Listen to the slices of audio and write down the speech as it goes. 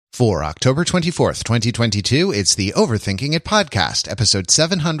For October 24th, 2022, it's the Overthinking It podcast, episode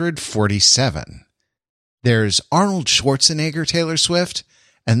 747. There's Arnold Schwarzenegger, Taylor Swift,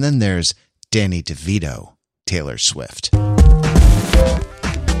 and then there's Danny DeVito, Taylor Swift.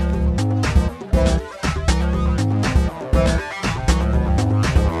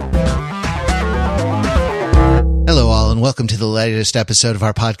 Hello all, and welcome to the latest episode of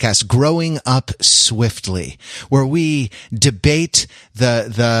our podcast, Growing Up Swiftly, where we debate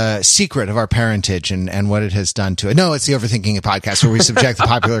the secret of our parentage and what it has done to it. No, it's the Overthinking It podcast, where we subject the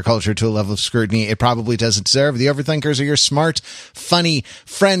popular culture to a level of scrutiny it probably doesn't deserve. The Overthinkers are your smart, funny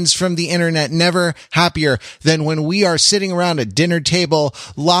friends from the internet, never happier than when we are sitting around a dinner table,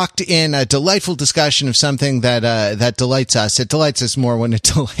 locked in a delightful discussion of something that delights us. It delights us more when it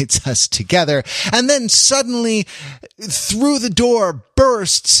delights us together. And then suddenly, through the door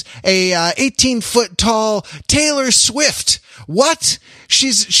bursts a 18-foot tall Taylor Swift. What?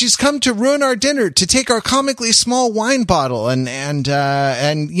 She's come to ruin our dinner, to take our comically small wine bottle and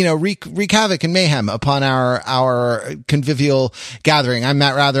you know, wreak havoc and mayhem upon our convivial gathering. I'm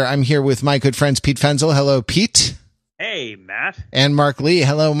Matt Rather. I'm here with my good friends Pete Fenzel. Hello, Pete. Hey, Matt. And Mark Lee.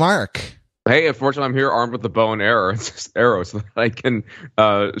 Hello, Mark. Hey, unfortunately, I'm here armed with the bow and arrow so that I can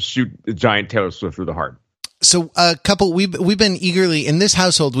shoot the giant Taylor Swift through the heart. So we've been eagerly in this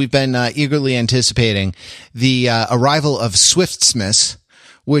household. We've been eagerly anticipating the arrival of Swiftsmas,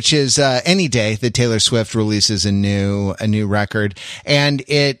 which is any day that Taylor Swift releases a new record, and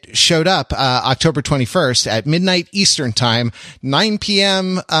it showed up October 21st at midnight Eastern time, 9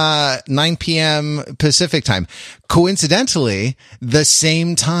 p.m. Pacific time. Coincidentally, the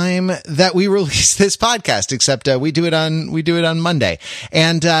same time that we release this podcast, except we do it on Monday.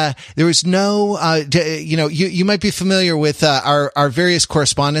 And there was no you might be familiar with our various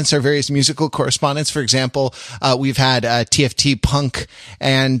correspondents, our various musical correspondents. For example, we've had TFT Punk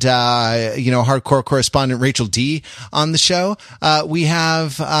and hardcore correspondent Rachel D on the show. We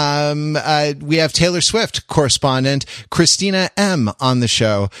have Taylor Swift correspondent Christina M on the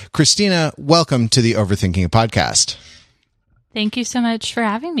show. Christina, welcome to the Overthinking podcast. Thank you so much for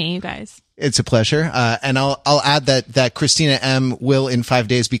having me, you guys. It's a pleasure. And I'll add that Christina M will in 5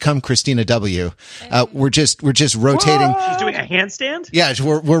 days become Christina W. We're just rotating. Whoa! She's doing a handstand? Yeah,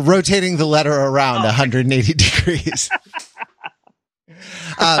 we're rotating the letter around 180 degrees.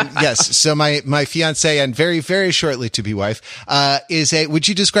 Yes. So my fiance and very, very shortly to be wife, would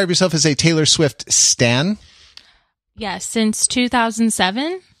you describe yourself as a Taylor Swift stan? Yes. Since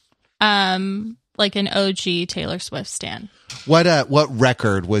 2007, like an OG Taylor Swift stan. What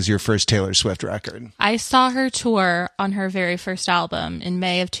record was your first Taylor Swift record? I saw her tour on her very first album in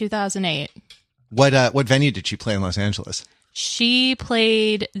May of 2008. What venue did she play in Los Angeles? She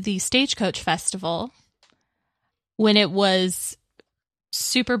played the Stagecoach Festival when it was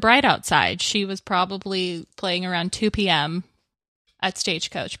super bright outside. She was probably playing around 2 p.m. at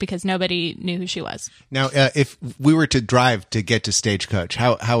Stagecoach because nobody knew who she was. Now, if we were to drive to get to Stagecoach,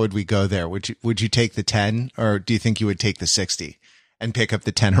 how would we go there? Would you take the 10, or do you think you would take the 60 and pick up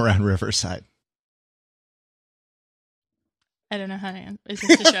the 10 around Riverside? I don't know how to answer. Is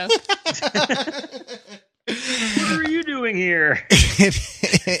this a joke? What are you doing here?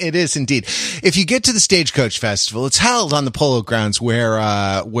 It is indeed. If you get to the Stagecoach Festival, it's held on the Polo Grounds where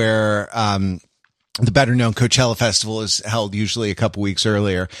the better known Coachella Festival is held usually a couple weeks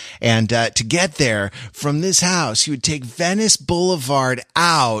earlier. And to get there from this house, you would take Venice Boulevard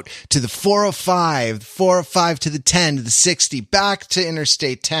out to the 405 to the 10 to the 60, back to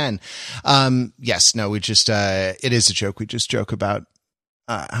Interstate 10. It is a joke. We just joke about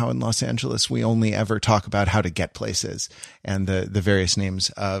how in Los Angeles we only ever talk about how to get places and the various names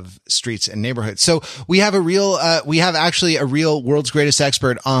of streets and neighborhoods. So we have actually a real world's greatest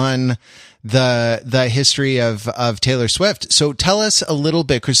expert on the history of Taylor Swift. So tell us a little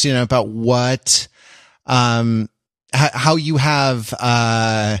bit, Christina, about what how you have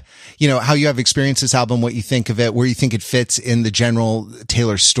experienced this album, what you think of it, where you think it fits in the general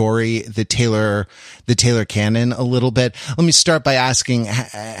Taylor story, the Taylor canon a little bit. Let me start by asking,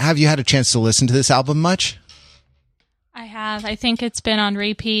 have you had a chance to listen to this album much? I have. I think it's been on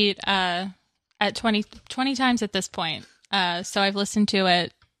repeat at 20 times at this point. So I've listened to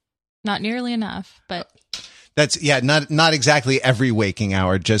it not nearly enough, but that's not exactly every waking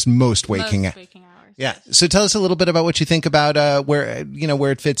hour, just most waking hours. Yeah. So tell us a little bit about what you think about where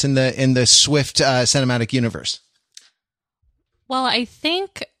it fits in the Swift cinematic universe. Well, I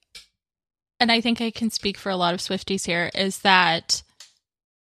think I can speak for a lot of Swifties here, is that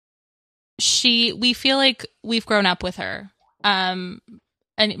we feel like we've grown up with her. And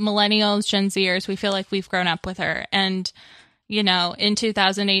millennials, Gen Zers, we feel like we've grown up with her. And in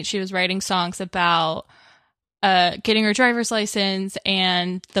 2008, she was writing songs about getting her driver's license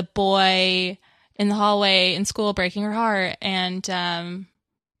and the boy in the hallway in school breaking her heart. And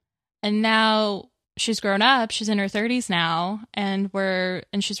now she's grown up. She's in her 30s now, and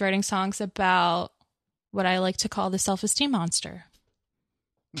she's writing songs about what I like to call the self-esteem monster.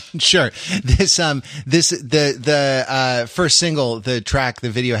 Sure. The first single, the track, the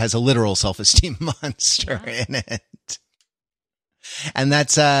video has a literal self-esteem monster in it. And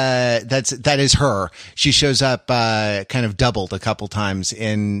that is her. She shows up, kind of doubled a couple times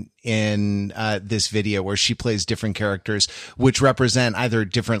in this video, where she plays different characters, which represent either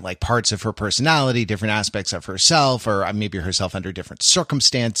different like parts of her personality, different aspects of herself, or maybe herself under different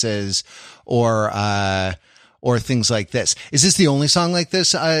circumstances, or things like this. Is this the only song like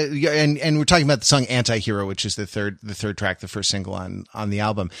this? And we're talking about the song Anti-Hero, which is the third track, the first single on the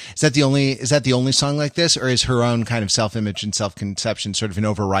album. Is that the only song like this, or is her own kind of self-image and self-conception sort of an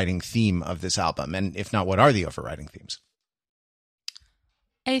overriding theme of this album? And if not, what are the overriding themes?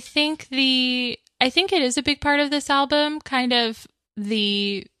 I think it is a big part of this album, kind of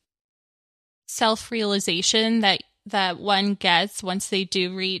the self-realization that one gets once they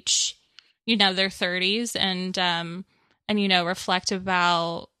do reach their 30s and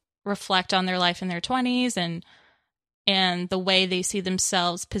reflect on their life in their 20s and the way they see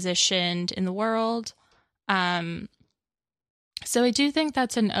themselves positioned in the world. So I do think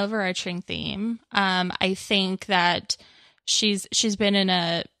that's an overarching theme. I think that she's been in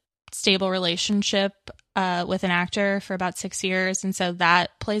a stable relationship with an actor for about 6 years, and so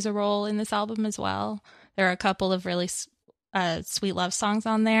that plays a role in this album as well. There are a couple of really sweet love songs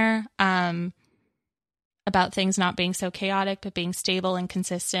on there about things not being so chaotic but being stable and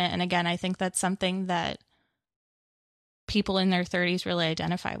consistent. And again, I think that's something that people in their 30s really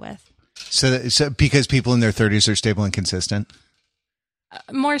identify with. So because people in their 30s are stable and consistent?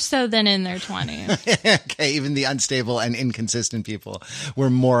 More so than in their 20s. Okay, even the unstable and inconsistent people were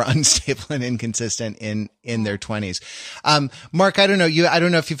more unstable and inconsistent in their 20s. Mark, I don't know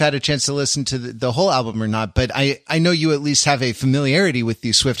if you've had a chance to listen to the whole album or not, but I know you at least have a familiarity with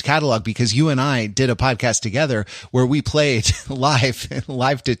the Swift catalog, because you and I did a podcast together where we played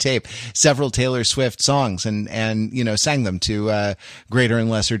live to tape several Taylor Swift songs and sang them to greater and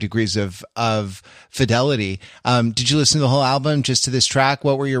lesser degrees of fidelity. Did you listen to the whole album, just to this track?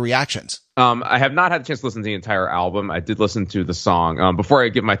 What were your reactions? I have not had a chance to listen to the entire album. I did listen to the song. Before I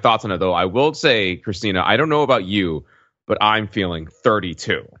give my thoughts on it, though, I will say, Christina, I don't know about you, but I'm feeling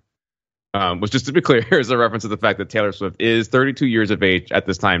 32. Which, just to be clear, is a reference to the fact that Taylor Swift is 32 years of age at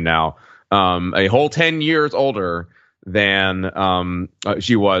this time now, a whole 10 years older than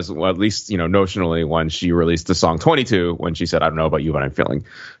she was, well, at least notionally, when she released the song 22, when she said, I don't know about you, but I'm feeling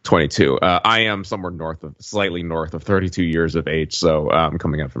 22. I am somewhere slightly north of 32 years of age, so I'm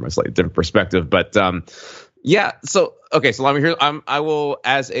coming at from a slightly different perspective. But yeah, so okay, so let me hear. I will,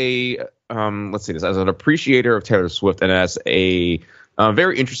 as a let's see this, as an appreciator of Taylor Swift and as a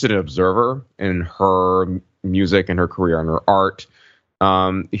very interested observer in her music and her career and her art.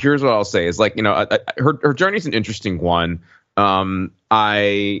 Here's what I'll say is, like, her journey is an interesting one.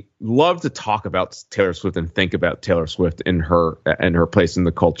 I love to talk about Taylor Swift and think about Taylor Swift and her place in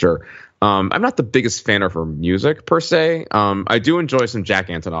the culture. I'm not the biggest fan of her music per se. I do enjoy some Jack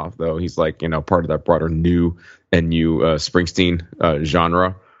Antonoff, though. He's like, part of that broader new Springsteen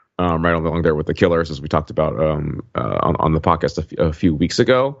genre, right along there with the Killers, as we talked about on the podcast a few weeks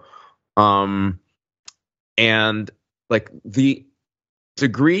ago. And like the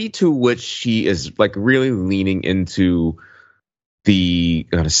degree to which she is like really leaning into the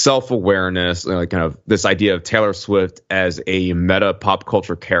kind of self-awareness, like kind of this idea of Taylor Swift as a meta pop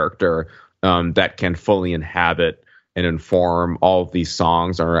culture character that can fully inhabit and inform all of these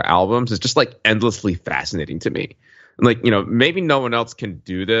songs on her albums is just like endlessly fascinating to me. Like, maybe no one else can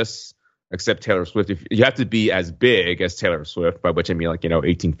do this except Taylor Swift. If you have to be as big as Taylor Swift, by which I mean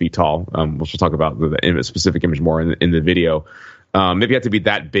 18 feet tall. We'll talk about the specific image more in the video. Maybe you have to be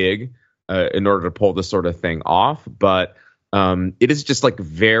that big in order to pull this sort of thing off. But it is just like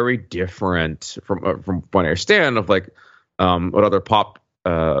very different from what I understand of like what other pop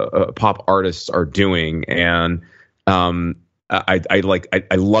artists are doing. And I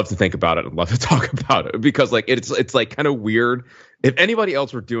love to think about it and love to talk about it, because like it's like kind of weird. If anybody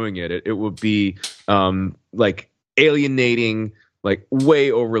else were doing it, it would be like alienating, like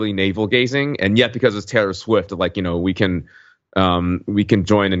way overly navel gazing. And yet, because it's Taylor Swift, like, we can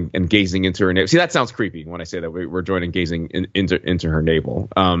join in gazing into her navel. See, that sounds creepy when I say that we're joining gazing into her navel.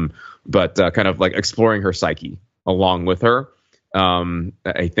 But kind of like exploring her psyche along with her.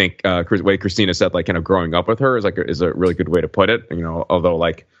 I think the way Christina said, like, kind of growing up with her is a really good way to put it. Although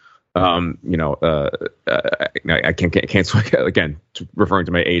like, I can't again, referring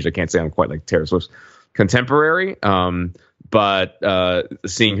to my age, I can't say I'm quite like Taylor Swift's contemporary. But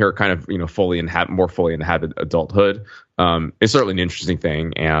seeing her kind of more fully inhabit adulthood is certainly an interesting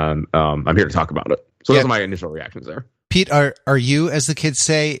thing, and I'm here to talk about it. So those are my initial reactions there. Pete, are you, as the kids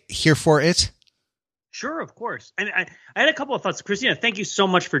say, here for it? Sure, of course. And I had a couple of thoughts. Christina, thank you so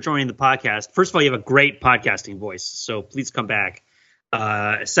much for joining the podcast. First of all, you have a great podcasting voice, so please come back.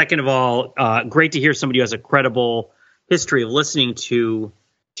 Second of all, great to hear somebody who has a credible history of listening to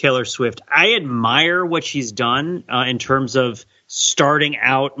Taylor Swift. I admire what she's done in terms of starting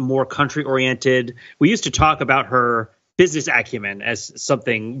out more country-oriented. We used to talk about her business acumen as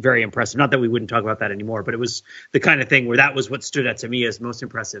something very impressive. Not that we wouldn't talk about that anymore, but it was the kind of thing where that was what stood out to me as most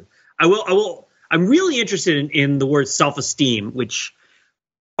impressive. I'm really interested in the word self-esteem, which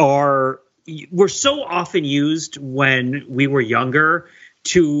were so often used when we were younger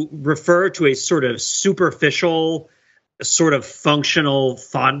to refer to a sort of superficial, sort of functional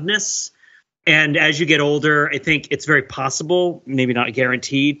fondness. And as you get older, I think it's very possible, maybe not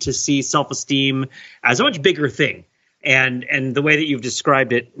guaranteed, to see self-esteem as a much bigger thing. And the way that you've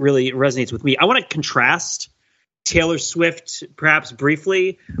described it really resonates with me. I want to contrast Taylor Swift, perhaps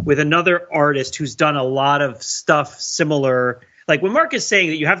briefly, with another artist who's done a lot of stuff similar. Like when Mark is saying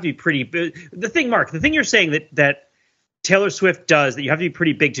that you have to be pretty big, the thing you're saying that Taylor Swift does that you have to be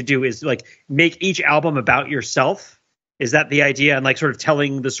pretty big to do is like make each album about yourself. Is that the idea? And like sort of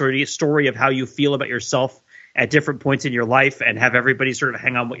telling the sort of story of how you feel about yourself at different points in your life and have everybody sort of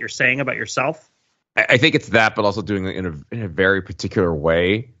hang on what you're saying about yourself? I think it's that, but also doing it in a very particular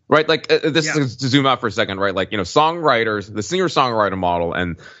way, right? Like to zoom out for a second, right? Like, songwriters, the singer-songwriter model,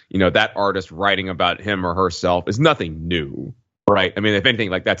 and that artist writing about him or herself is nothing new, right? I mean, if anything,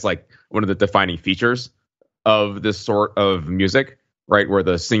 like that's like one of the defining features of this sort of music, right? Where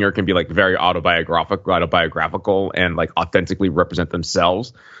the singer can be like very autobiographical and like authentically represent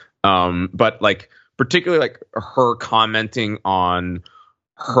themselves. But like particularly like her commenting on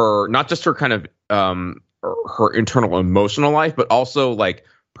her, not just her kind of her internal emotional life, but also like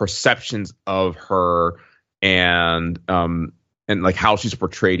perceptions of her and like how she's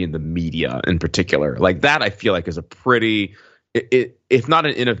portrayed in the media in particular. Like that, I feel like is a pretty, if not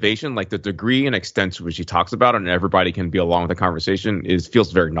an innovation, like the degree and extent to which she talks about it and everybody can be along with the conversation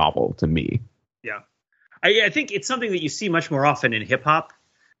feels very novel to me. Yeah. I think it's something that you see much more often in hip hop.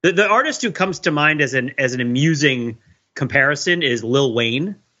 The artist who comes to mind as an amusing comparison is Lil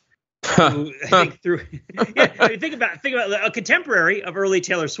Wayne. Who, I think think about a contemporary of early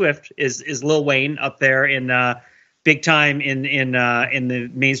Taylor Swift is Lil Wayne, up there in big time in the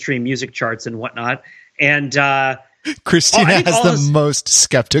mainstream music charts and whatnot. And Christina has the most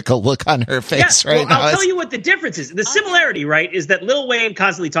skeptical look on her face right now. I'll tell you what the difference is. The similarity, right, is that Lil Wayne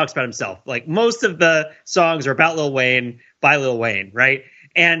constantly talks about himself. Like most of the songs are about Lil Wayne by Lil Wayne, right?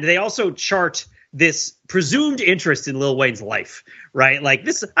 And they also chart this presumed interest in Lil Wayne's life, right? Like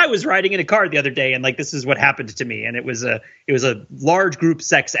this, I was riding in a car the other day and like, this is what happened to me. And it was a large group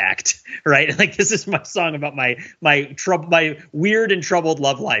sex act, right? Like this is my song about my weird and troubled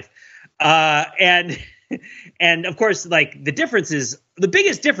love life. And of course, like the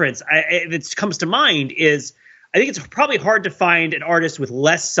biggest difference that comes to mind is I think it's probably hard to find an artist with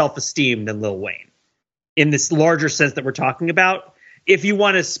less self-esteem than Lil Wayne in this larger sense that we're talking about. If you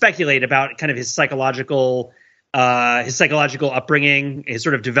want to speculate about kind of his psychological upbringing, his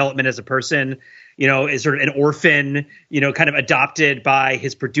sort of development as a person, is sort of an orphan, kind of adopted by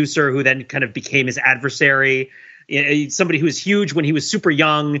his producer, who then kind of became his adversary. Somebody who was huge when he was super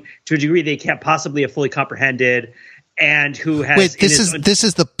young to a degree they can't possibly have fully comprehended, and who has. Wait, this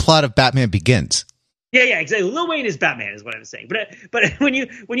is the plot of Batman Begins. Yeah, exactly. Lil Wayne is Batman, is what I'm saying. But when you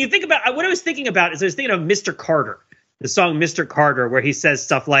think about what I was thinking about is I was thinking of Mr. Carter. The song Mr. Carter, where he says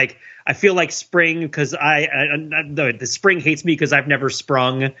stuff like, I feel like spring because the spring hates me because I've never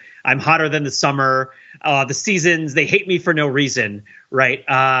sprung. I'm hotter than the summer. The seasons, they hate me for no reason. Right.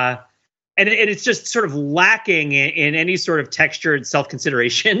 And it's just sort of lacking in any sort of textured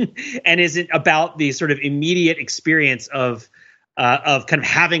self-consideration and isn't about the sort of immediate experience of kind of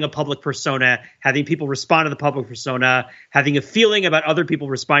having a public persona, having people respond to the public persona, having a feeling about other people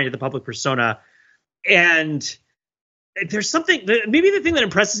responding to the public persona. And there's something, maybe the thing that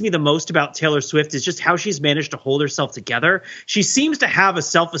impresses me the most about Taylor Swift is just how she's managed to hold herself together. She seems to have a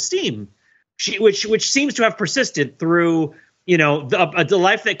self-esteem, which seems to have persisted through, the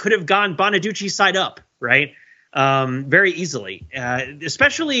life that could have gone Bonaducci side up, right? Very easily,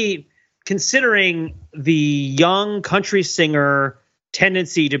 especially considering the young country singer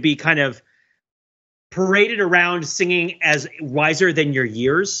tendency to be kind of paraded around singing as wiser than your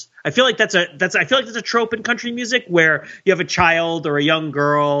years. I feel like that's a trope in country music where you have a child or a young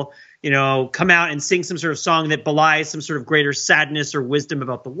girl, come out and sing some sort of song that belies some sort of greater sadness or wisdom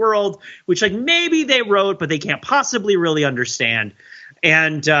about the world, which like maybe they wrote, but they can't possibly really understand.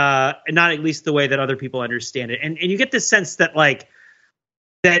 And not at least the way that other people understand it. And you get this sense that like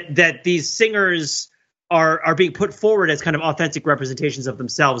that these singers are being put forward as kind of authentic representations of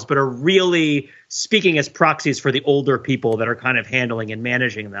themselves, but are really speaking as proxies for the older people that are kind of handling and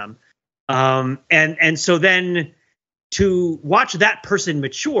managing them. And so then to watch that person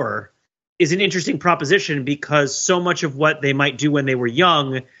mature is an interesting proposition, because so much of what they might do when they were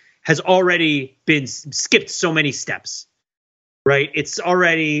young has already been skipped so many steps, right? It's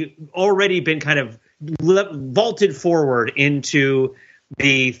already been kind of vaulted forward into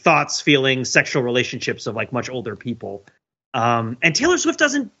the thoughts, feelings, sexual relationships of like much older people. And Taylor Swift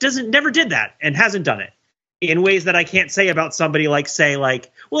never did that and hasn't done it in ways that I can't say about somebody like, say, like,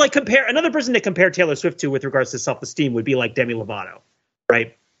 well, like compare another person to compare Taylor Swift to with regards to self-esteem would be like Demi Lovato,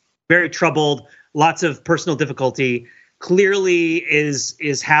 right? Very troubled, lots of personal difficulty, clearly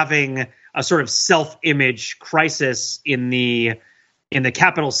is having a sort of self-image crisis in the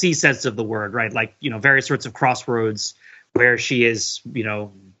capital C sense of the word, right? Like, various sorts of crossroads where she is,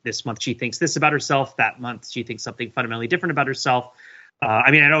 this month she thinks this about herself, that month she thinks something fundamentally different about herself.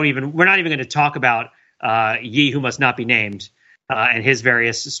 We're not even going to talk about Ye Who Must Not Be Named and his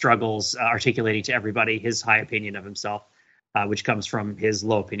various struggles articulating to everybody his high opinion of himself, which comes from his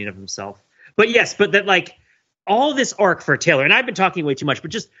low opinion of himself. But that like all this arc for Taylor, and I've been talking way too much,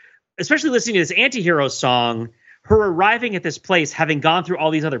 but just especially listening to this Antihero song, her arriving at this place, having gone through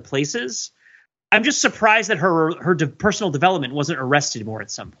all these other places, I'm just surprised that her personal development wasn't arrested more at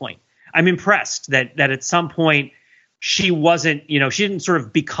some point. I'm impressed that at some point she wasn't, she didn't sort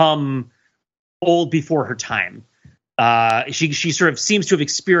of become old before her time. She sort of seems to have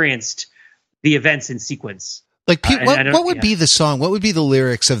experienced the events in sequence. Like, what would be the song? What would be the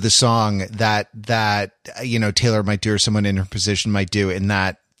lyrics of the song that Taylor might do, or someone in her position might do in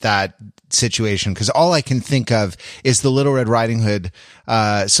that situation? Because all I can think of is the Little Red Riding Hood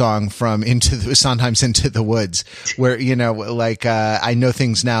song from Sondheim's Into the Woods, where I know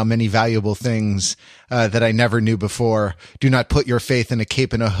things now, many valuable things that I never knew before. Do not put your faith in a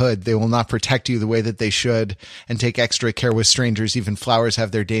cape and a hood. They will not protect you the way that they should, and take extra care with strangers. Even flowers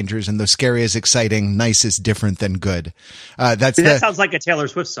have their dangers, and though scary is exciting, nice is different than good. That sounds like a Taylor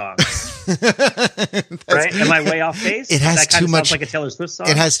Swift song. Right? Am I way off base? It has too much. Sounds like a Taylor Swift song.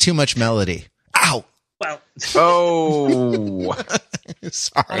 It has too much melody. Ow. Well. Oh.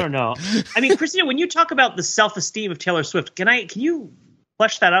 Sorry. I don't know. I mean, Christina, when you talk about the self-esteem of Taylor Swift, can you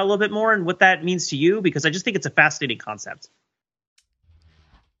flesh that out a little bit more and what that means to you? Because I just think it's a fascinating concept.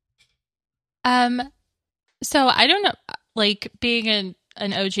 So I don't know, like being an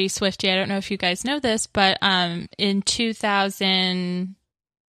OG Swiftie, I don't know if you guys know this, but in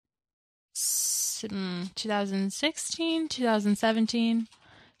 2016, 2017,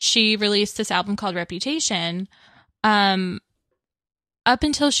 she released this album called Reputation. Up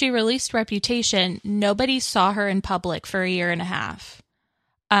until she released Reputation, nobody saw her in public for a year and a half.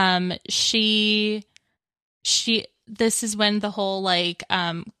 This is when the whole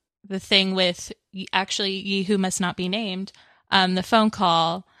the thing with actually Ye Who Must Not Be Named, the phone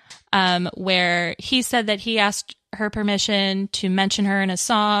call, where he said that he asked her permission to mention her in a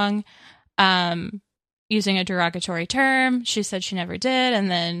song, using a derogatory term. She said she never did. And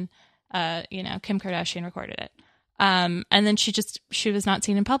then, Kim Kardashian recorded it. And then she was not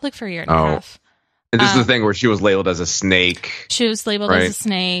seen in public for a year and a half. And this is the thing where she was labeled as a snake. She was labeled as a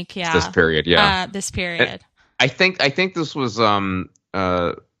snake. Yeah. This period. Yeah. This period. And I think this was,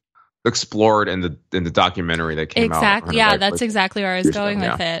 explored in the documentary that came out. Exactly. Yeah. That's exactly where I was going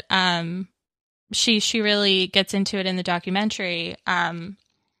with it. She really gets into it in the documentary. And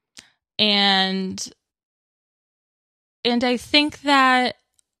I think that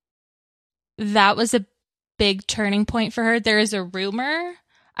was a big turning point for her. There is a rumor,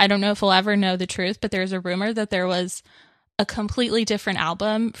 I don't know if we'll ever know the truth, but there's a rumor that there was a completely different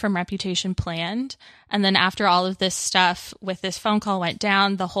album from Reputation planned. And then after all of this stuff with this phone call went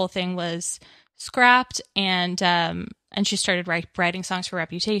down, the whole thing was scrapped, and she started writing songs for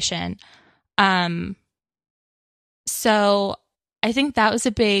Reputation. So I think that was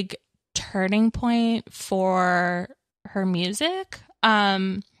a big turning point for her music.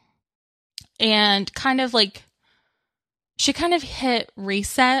 And kind of like she kind of hit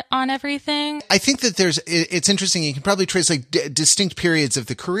reset on everything. I think that it's interesting. You can probably trace like distinct periods of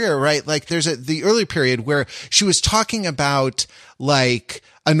the career, right? Like there's the early period where she was talking about like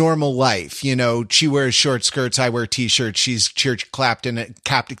a normal life. You know, she wears short skirts. I wear t-shirts. She's Cheer Clapton.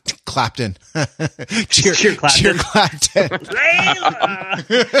 Cheer Clapton. Cheer Clapton.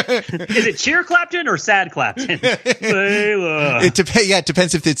 Is it Cheer Clapton or Sad Clapton? It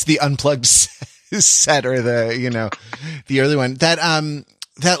depends if it's the unplugged set or the early one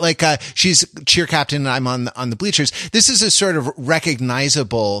she's cheer captain and I'm on the bleachers. This is a sort of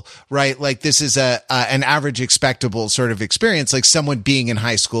recognizable, right? Like this is an average expectable sort of experience, like someone being in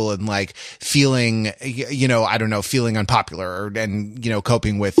high school and like feeling, feeling unpopular and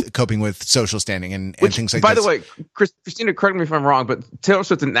coping with social standing and things like that. By the way, Christina, correct me if I'm wrong, but Taylor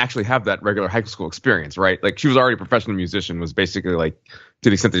Swift didn't actually have that regular high school experience, right? Like she was already a professional musician, was basically like, to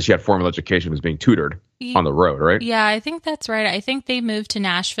the extent that she had formal education, was being tutored on the road, right? Yeah, I think that's right. I think they moved to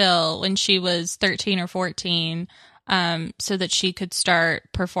Nashville when she was 13 or 14, so that she could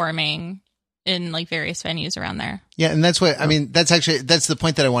start performing in like various venues around there. Yeah, and that's what I mean. That's the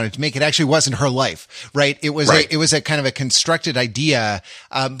point that I wanted to make. It actually wasn't her life, right? It was a kind of a constructed idea,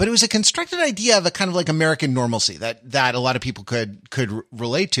 but it was a constructed idea of a kind of like American normalcy that a lot of people could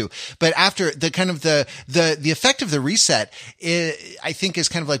relate to. But after the kind of the effect of the reset, I think is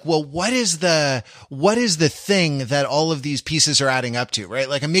kind of like, well, what is the thing that all of these pieces are adding up to, right?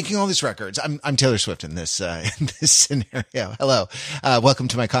 Like I'm making all these records. I'm Taylor Swift in this scenario. Hello, welcome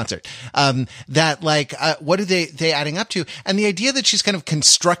to my concert. What do they adding up to? And the idea that she's kind of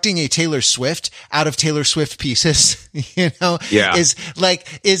constructing a Taylor Swift out of Taylor Swift pieces, is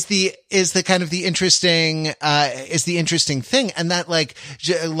the kind of the interesting thing. And that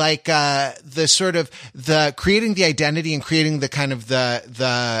the sort of the creating the identity and creating the kind of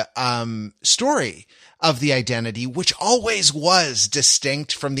the story of the identity, which always was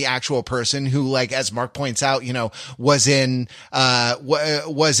distinct from the actual person who, like, as Mark points out, was in a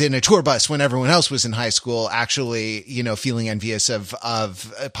tour bus when everyone else was in high school, actually, feeling envious of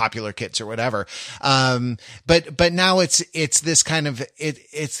popular kids or whatever. But now it's this kind of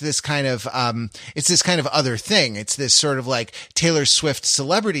other thing. It's this sort of like Taylor Swift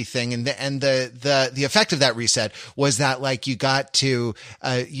celebrity thing. And the effect of that reset was that, like, you got to,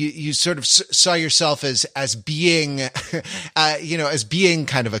 you sort of saw yourself as being, as being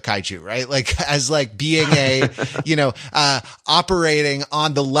kind of a kaiju, right? Like, as like being operating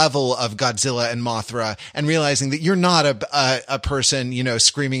on the level of Godzilla and Mothra, and realizing that you're not a person,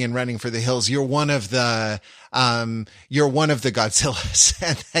 screaming and running for the hills. You're one of the Godzillas,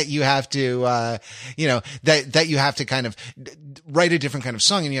 and that you have to, that you have to kind of write a different kind of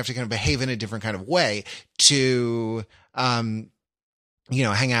song, and you have to kind of behave in a different kind of way to, hang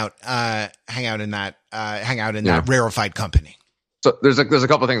out in that rarefied company. So there's a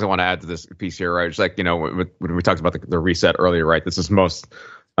couple of things I want to add to this piece here, right? It's like, when we talked about the reset earlier, right? This is most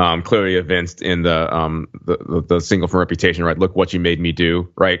clearly evinced in the single from Reputation, right? Look What You Made Me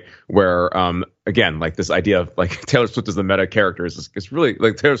Do, right? Where again, like this idea of like Taylor Swift as the meta character is it's really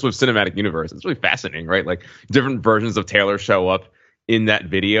like Taylor Swift's cinematic universe. It's really fascinating, right? Like different versions of Taylor show up in that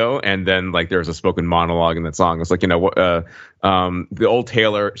video, and then like there's a spoken monologue in that song. It's like, the old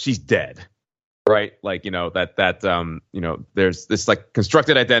Taylor, she's dead, right? Like, there's this like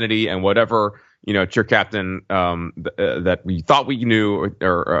constructed identity, and whatever, cheer captain that we thought we knew,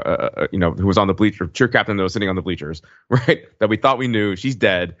 or who was on the bleacher, cheer captain that was sitting on the bleachers, right? That we thought we knew, she's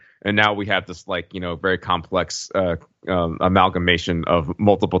dead, and now we have this like very complex amalgamation of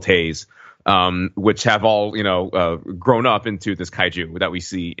multiple Tays, which have all grown up into this kaiju that we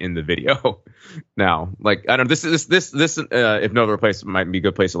see in the video. Now, like, I don't know, this if no other place, might be a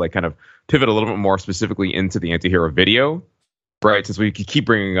good place to like kind of pivot a little bit more specifically into the Antihero video, right? Since we keep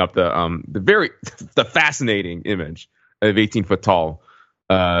bringing up the fascinating image of 18-foot tall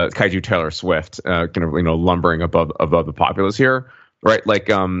kaiju Taylor Swift, kind of lumbering above the populace here, right?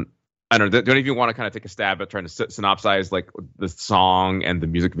 Like, I don't know, don't any of you want to kind of take a stab at trying to synopsize like the song and the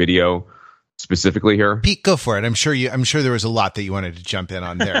music video specifically here? Pete, go for it. I'm sure there was a lot that you wanted to jump in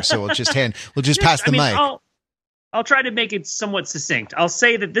on there. So we'll just pass the mic. I'll try to make it somewhat succinct. I'll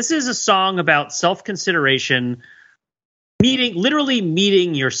say that this is a song about self-consideration, literally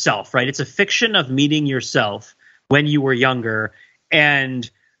meeting yourself, right? It's a fiction of meeting yourself when you were younger, and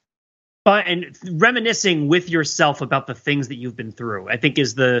reminiscing with yourself about the things that you've been through, I think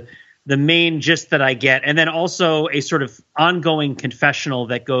is the main gist that I get. And then also a sort of ongoing confessional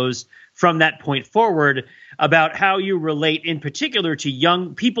that goes from that point forward about how you relate in particular to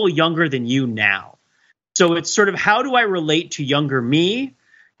young people younger than you now. So it's sort of, how do I relate to younger me?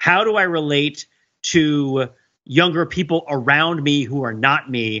 How do I relate to younger people around me who are not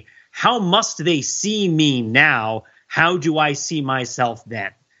me, how must they see me now? How do I see myself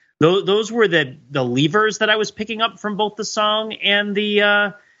then? Those were the levers that I was picking up from both the song and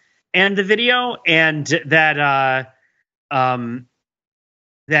the video, and that in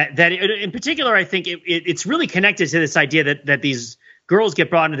particular, I think it's really connected to this idea that these girls get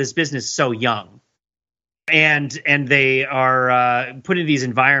brought into this business so young, and they are put in these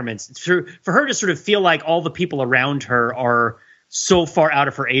environments for her to sort of feel like all the people around her are so far out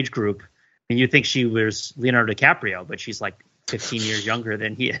of her age group. And you think she was Leonardo DiCaprio, but she's like 15 years younger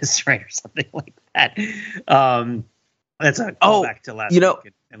than he is, right? Or something like that. That's a callback to last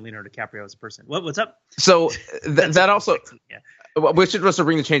week and Leonardo DiCaprio as a person. What's up? So that also, yeah. We should also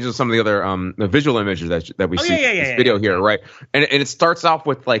bring the changes to some of the other the visual images that we see in this video here, right? And it starts off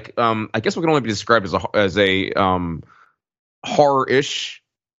with like I guess what can only be described as a horror-ish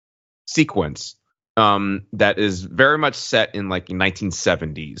sequence that is very much set in like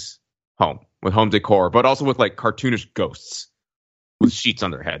 1970s home with home decor, but also with like cartoonish ghosts with sheets on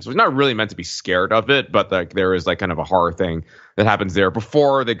their heads. So it's not really meant to be scared of it, but like there is like kind of a horror thing that happens there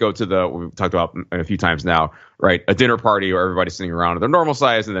before they go to what we've talked about a few times now, right? A dinner party where everybody's sitting around at their normal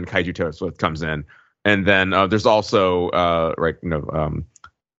size, and then Kaiju Taylor Swift comes in, and then there's also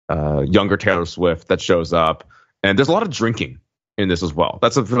younger Taylor Swift that shows up, and there's a lot of drinking in this as well.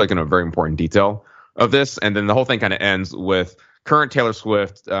 That's a very important detail of this, and then the whole thing kind of ends with current Taylor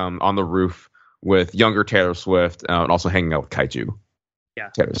Swift on the roof with younger Taylor Swift and also hanging out with Kaiju. Yeah,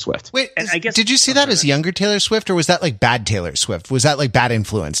 Taylor Swift. Wait, I guess, did you see that as younger Taylor Swift, or was that like bad Taylor Swift? Was that like bad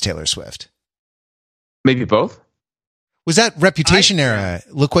influence Taylor Swift? Maybe both. Was that Reputation era?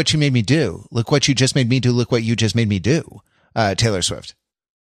 Look what you made me do. Look what you just made me do. Look what you just made me do. Taylor Swift.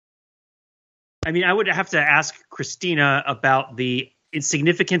 I mean, I would have to ask Christina about the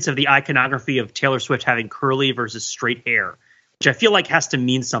significance of the iconography of Taylor Swift having curly versus straight hair, which I feel like has to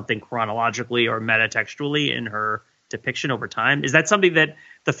mean something chronologically or metatextually in her depiction over time. Is that something that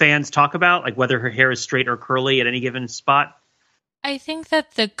the fans talk about, like whether her hair is straight or curly at any given spot? I think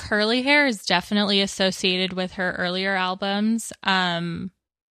that the curly hair is definitely associated with her earlier albums,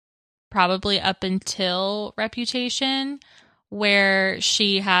 probably up until Reputation, where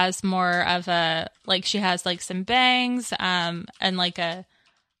she has more of a, like she has like some bangs and like a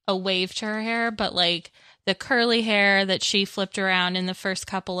wave to her hair, but like the curly hair that she flipped around in the first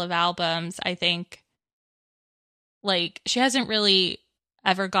couple of albums, I think like she hasn't really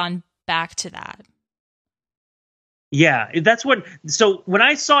ever gone back to that. Yeah, that's what. So when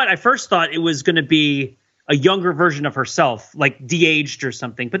I saw it, I first thought it was going to be a younger version of herself, like de-aged or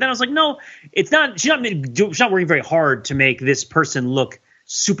something. But then I was like, no, it's not. She's not working very hard to make this person look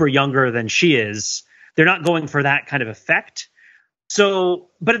super younger than she is. They're not going for that kind of effect. So,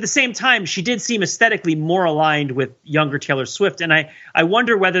 but at the same time, she did seem aesthetically more aligned with younger Taylor Swift. And I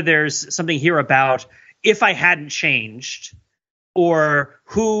wonder whether there's something here about if I hadn't changed, or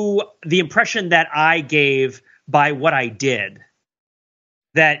the impression that I gave by what I did,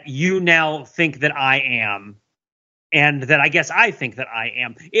 that you now think that I am, and that I guess I think that I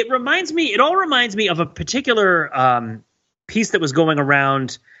am. It all reminds me of a particular piece that was going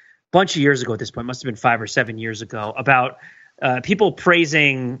around a bunch of years ago at this point, must have been 5 or 7 years ago, about people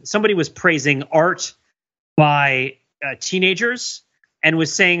somebody was praising art by teenagers, and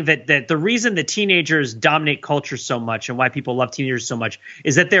was saying that the reason that teenagers dominate culture so much and why people love teenagers so much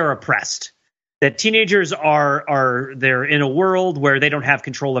is that they're oppressed. That teenagers they're in a world where they don't have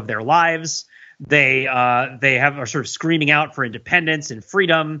control of their lives. They are sort of screaming out for independence and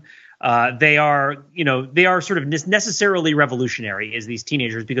freedom. They are sort of necessarily revolutionary as these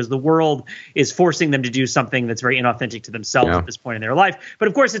teenagers, because the world is forcing them to do something that's very inauthentic to themselves at this point in their life. But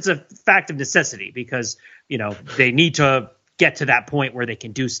of course, it's a fact of necessity, because they need to get to that point where they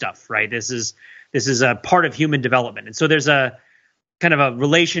can do stuff, right? This is a part of human development, and so there's a kind of a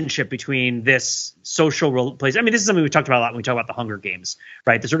relationship between this social place. I mean, this is something we talked about a lot when we talk about the Hunger Games,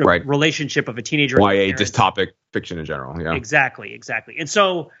 right? The sort of relationship of a teenager. YA dystopic fiction in general. Yeah, exactly. And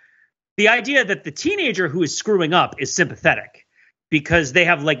so the idea that the teenager who is screwing up is sympathetic, because they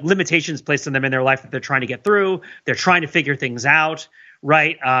have like limitations placed on them in their life that they're trying to get through. They're trying to figure things out,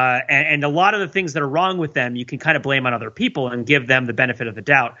 right? And a lot of the things that are wrong with them, you can kind of blame on other people and give them the benefit of the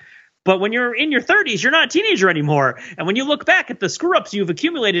doubt. But when you're in your 30s, you're not a teenager anymore. And when you look back at the screw-ups you've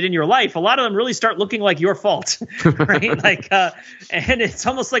accumulated in your life, a lot of them really start looking like your fault, right? And it's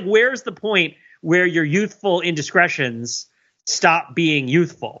almost like, where's the point where your youthful indiscretions stop being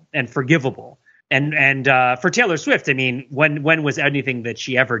youthful and forgivable? And for Taylor Swift, I mean, when was anything that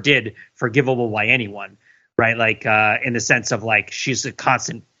she ever did forgivable by anyone, right? Like in the sense of like she's a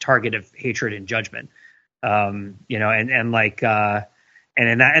constant target of hatred and judgment. You know, and like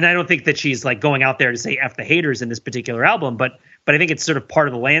and I don't think that she's like going out there to say F the haters in this particular album, but I think it's sort of part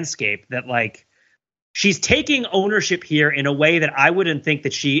of the landscape that like she's taking ownership here in a way that I wouldn't think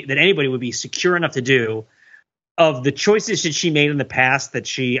that anybody would be secure enough to do, of the choices that she made in the past that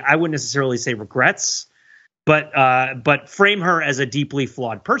I wouldn't necessarily say regrets, but frame her as a deeply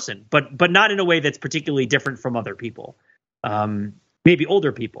flawed person, but not in a way that's particularly different from other people. Maybe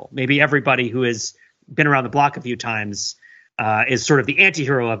older people, maybe everybody who has been around the block a few times is sort of the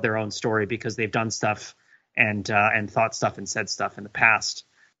anti-hero of their own story because they've done stuff and thought stuff and said stuff in the past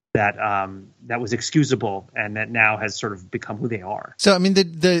that was excusable and that now has sort of become who they are. So, I mean,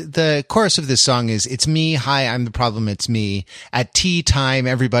 the chorus of this song is, it's me. Hi, I'm the problem. It's me. At tea time,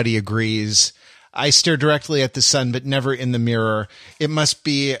 everybody agrees. I stare directly at the sun, but never in the mirror. It must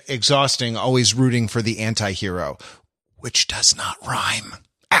be exhausting, always rooting for the anti-hero, which does not rhyme.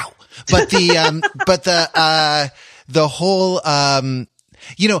 Ow. But the whole,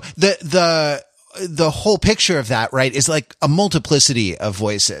 you know, the whole picture of that, right, is like a multiplicity of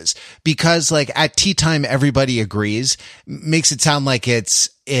voices, because like at tea time, everybody agrees, makes it sound like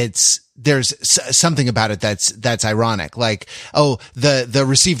there's something about it that's ironic. Like, oh, the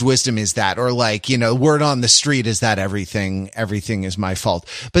received wisdom is that, or like, you know, word on the street is that everything is my fault.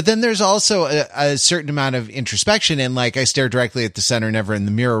 But then there's also a certain amount of introspection, and like, I stare directly at the center, never in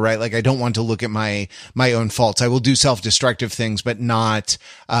the mirror, right? Like, I don't want to look at my own faults. I will do self-destructive things, but not,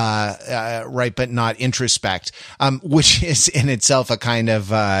 right, but not introspect, which is in itself a kind of,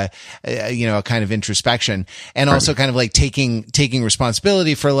 you know, a kind of introspection, and also kind of like taking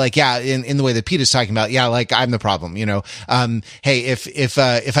responsibility for like, yeah, in the way that Pete is talking about, yeah, like I'm the problem, you know. Hey, if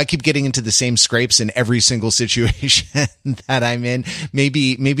I keep getting into the same scrapes in every single situation that I'm in,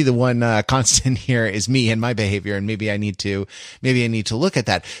 maybe the one constant here is me and my behavior, and maybe I need to look at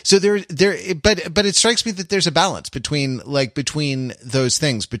that. So but it strikes me that there's a balance between those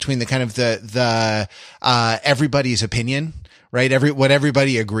things, between the kind of the everybody's opinion, right? What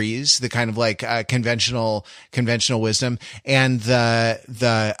everybody agrees, the kind of like, conventional wisdom, and the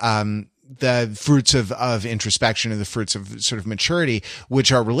fruits of introspection, and the fruits of sort of maturity,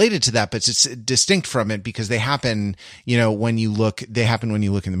 which are related to that, but it's distinct from it because they happen, you know, when you look in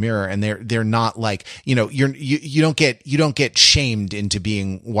the mirror, and they're not like, you know, you don't get shamed into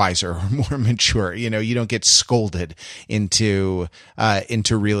being wiser or more mature. You know, you don't get scolded into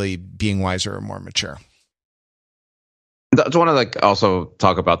really being wiser or more mature. I just want to like also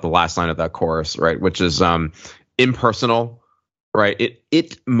talk about the last line of that chorus, right? Which is impersonal, right?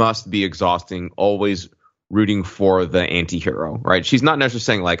 It must be exhausting, always rooting for the anti-hero, right? She's not necessarily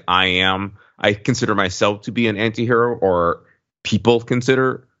saying like I consider myself to be an anti-hero, or people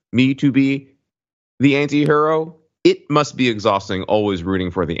consider me to be the anti-hero. It must be exhausting, always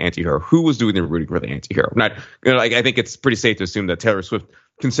rooting for the anti-hero. Who was doing the rooting for the anti-hero? Not, you know, like, I think it's pretty safe to assume that Taylor Swift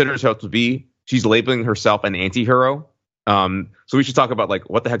considers herself to be, she's labeling herself an anti-hero. So we should talk about like,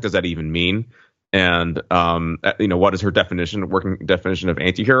 what the heck does that even mean? And, you know, what is her working definition of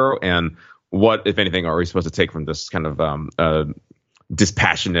anti-hero, and what, if anything, are we supposed to take from this kind of,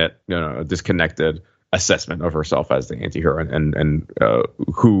 dispassionate, you know, disconnected assessment of herself as the anti-hero, and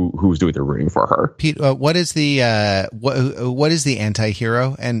who's doing the rooting for her? Pete, what is the what is the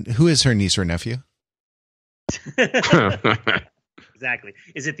anti-hero, and who is her niece or nephew? Exactly.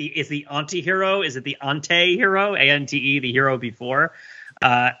 Is the anti-hero? Is it the ante-hero? A-N-T-E, the hero before?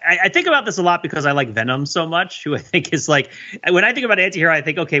 I think about this a lot because I like Venom so much, who I think is like, when I think about anti-hero, I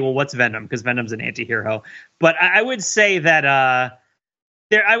think, okay, well, what's Venom? Because Venom's an anti-hero. But I would say that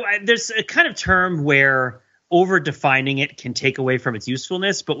there's a kind of term where over-defining it can take away from its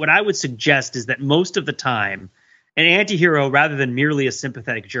usefulness. But what I would suggest is that most of the time, an anti-hero, rather than merely a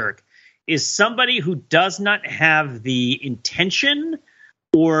sympathetic jerk, is somebody who does not have the intention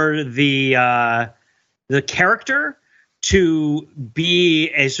or the character to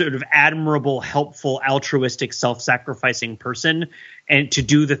be a sort of admirable, helpful, altruistic, self-sacrificing person, and to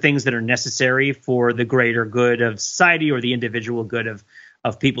do the things that are necessary for the greater good of society or the individual good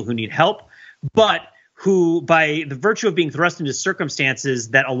of people who need help, but who, by the virtue of being thrust into circumstances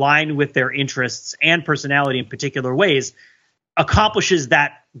that align with their interests and personality in particular ways, accomplishes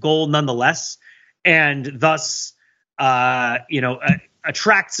that goal nonetheless, and thus,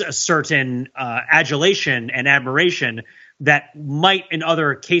 attracts a certain adulation and admiration that might, in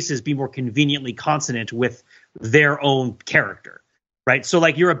other cases, be more conveniently consonant with their own character, right? So,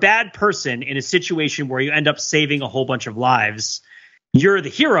 like, you're a bad person in a situation where you end up saving a whole bunch of lives. You're the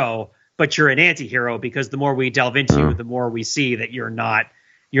hero, but you're an anti-hero, because the more we delve into you, the more we see that you're not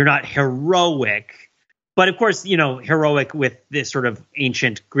heroic. But of course, heroic with this sort of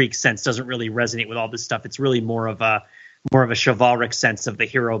ancient Greek sense doesn't really resonate with all this stuff. It's really more of a chivalric sense of the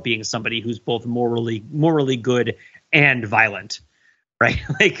hero being somebody who's both morally good and violent, right?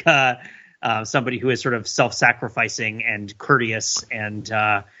 Like somebody who is sort of self-sacrificing and courteous and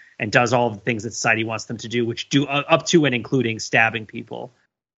does all the things that society wants them to do, which do up to and including stabbing people.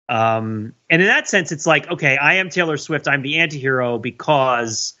 And in that sense, it's like, okay, I am Taylor Swift. I'm the anti-hero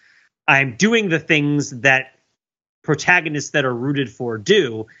because I'm doing the things that protagonists that are rooted for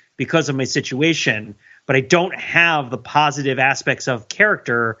do because of my situation, but I don't have the positive aspects of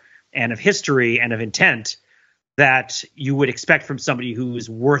character and of history and of intent that you would expect from somebody who's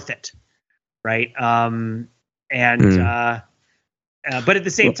worth it, right? But at the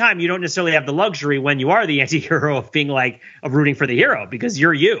same time, you don't necessarily have the luxury when you are the anti-hero of being of rooting for the hero because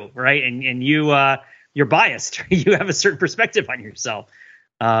you're you, right? And you're biased. You have a certain perspective on yourself.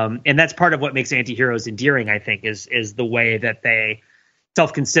 And that's part of what makes anti-heroes endearing, I think, is the way that they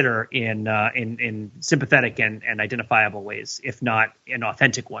self-consider in sympathetic and identifiable ways, if not in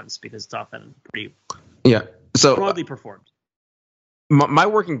authentic ones, because it's often pretty broadly performed.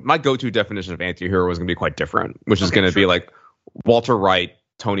 My go-to definition of anti-hero is going to be quite different, which is going to be like Walter Wright,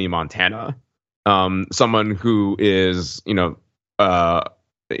 Tony Montana, someone who is but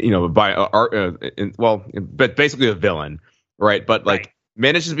basically a villain, right? But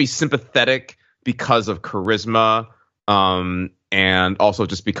manages to be sympathetic because of charisma, and also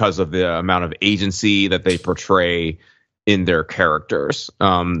just because of the amount of agency that they portray in their characters,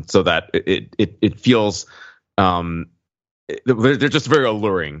 so that it feels they're just very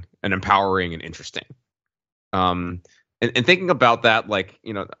alluring and empowering and interesting. And thinking about that,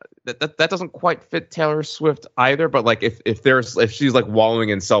 that doesn't quite fit Taylor Swift either. But if she's wallowing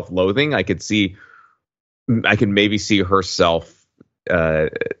in self-loathing, I can maybe see herself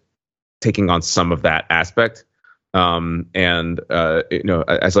taking on some of that aspect. As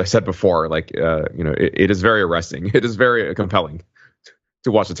I said before, it is very arresting. It is very compelling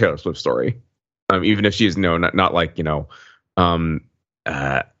to watch the Taylor Swift story, even if she's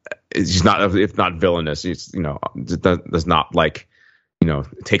she's not, if not villainous, she's does not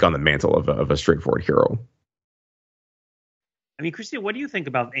take on the mantle of a straightforward hero. I mean, Christina, what do you think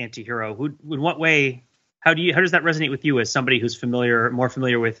about anti-hero? In what way? How does that resonate with you as somebody who's more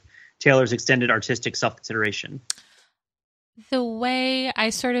familiar with Taylor's extended artistic self-consideration? The way I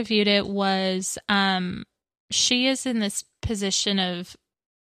sort of viewed it was she is in this position of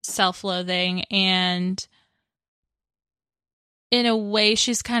self-loathing, and in a way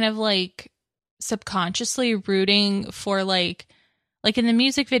she's kind of subconsciously rooting for like in the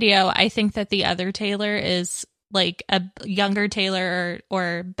music video, I think that the other Taylor is a younger Taylor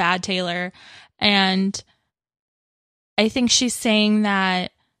or bad Taylor, and I think she's saying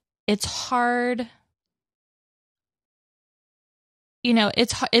that it's hard,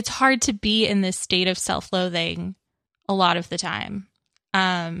 it's hard to be in this state of self-loathing a lot of the time.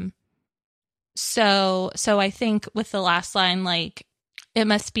 So I think with the last line, it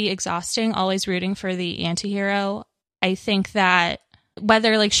must be exhausting always rooting for the anti-hero. I think that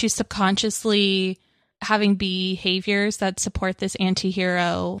whether she's subconsciously having behaviors that support this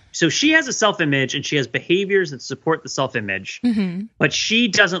anti-hero. So she has a self-image and she has behaviors that support the self-image, but she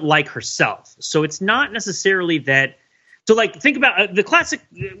doesn't like herself. So it's not necessarily that. So think about the classic.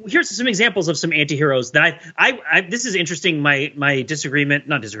 Here's some examples of some anti-heroes that I this is interesting. My not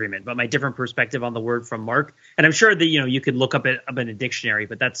disagreement, but my different perspective on the word from Mark. And I'm sure that, you could look up in a dictionary,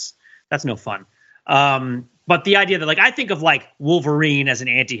 but that's no fun. But the idea that I think of Wolverine as an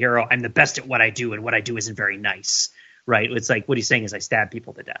anti-hero, I'm the best at what I do, and what I do isn't very nice, right? It's what he's saying is I stab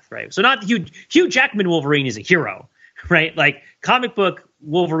people to death, right? So not Hugh Jackman Wolverine is a hero, right? Comic book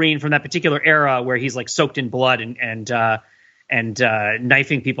Wolverine from that particular era where he's soaked in blood and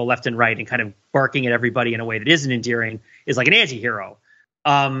knifing people left and right and kind of barking at everybody in a way that isn't endearing is an anti-hero.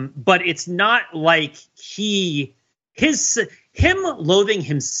 But it's not him loathing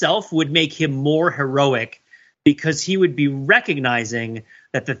himself would make him more heroic, because he would be recognizing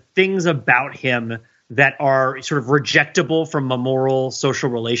that the things about him that are sort of rejectable from a moral social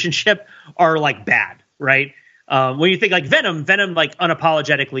relationship are bad, right? When you think Venom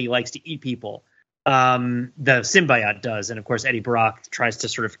unapologetically likes to eat people. The symbiote does. And of course, Eddie Brock tries to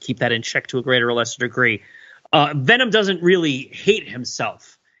sort of keep that in check to a greater or lesser degree. Venom doesn't really hate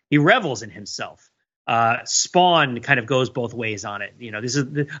himself. He revels in himself. Spawn kind of goes both ways on it.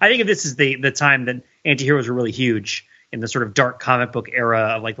 I think this is the time that anti-heroes were really huge, in the sort of dark comic book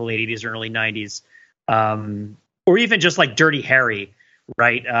era of the late 80s and early 90s. Or even just Dirty Harry,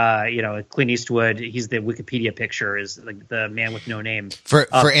 right? Clint Eastwood, he's the Wikipedia picture, is like the man with no name for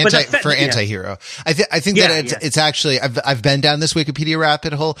anti-hero. I think that it's actually, I've been down this Wikipedia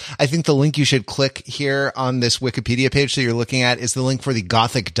rabbit hole. I think the link you should click here on this Wikipedia page that you're looking at is the link for the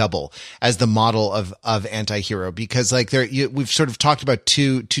Gothic double as the model of anti-hero, because like we've sort of talked about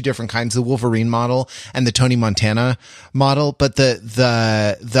two different kinds, the Wolverine model and the Tony Montana model, but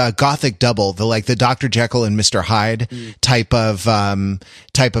the Gothic double, the Dr. Jekyll and Mr. Hyde type of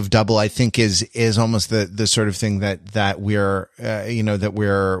double, I think is almost the sort of thing that we're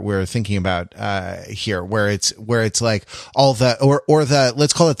thinking about here, where it's like all the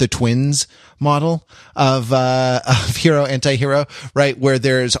let's call it the twins model of hero anti-hero, right? Where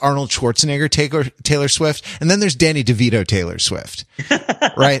there's Arnold Schwarzenegger Taylor Swift, and then there's Danny DeVito Taylor Swift,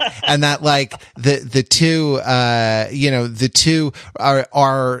 right? And that like the two are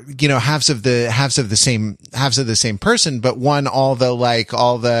halves of the same person, but one all the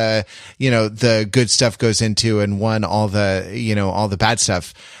good stuff goes into, and one all the bad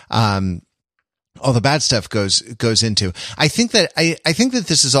stuff goes into. I think that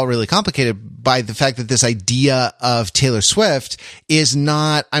this is all really complicated by the fact that this idea of Taylor Swift is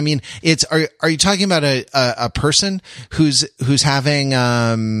not, I mean, are you talking about a person who's having,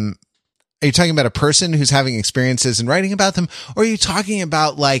 are you talking about a person who's having experiences and writing about them? Or are you talking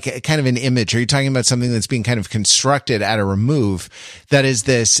about like kind of an image? Are you talking about something that's being kind of constructed at a remove that is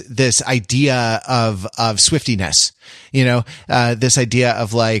this idea of Swiftiness? This idea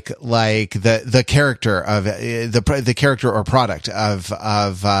of like the character of the character or product of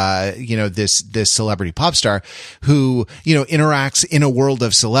this celebrity pop star who, interacts in a world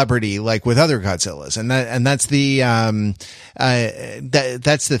of celebrity, like with other Godzillas. And that's the,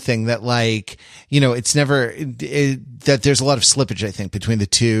 that's the thing that like, it's never, that there's a lot of slippage, I think, between the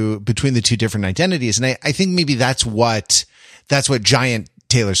two different identities. And I think maybe that's what giant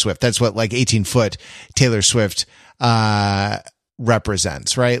Taylor Swift, that's what like 18-foot Taylor Swift,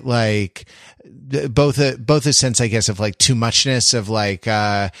 represents, right? Like both a sense, I guess, of like too muchness, of like,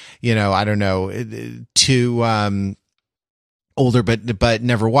 I don't know, too, older, but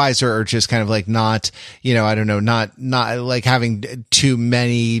never wiser, or just kind of like not, I don't know, not like having too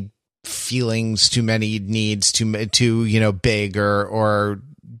many feelings, too many needs, too big or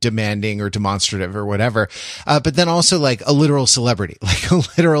demanding or demonstrative or whatever. But then also like a literal celebrity, like a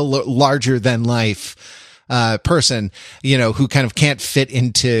literal larger than life person, who kind of can't fit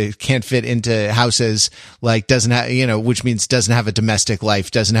into houses, like doesn't have, which means doesn't have a domestic life,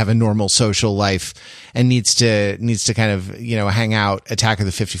 doesn't have a normal social life, and needs to kind of, hang out Attack of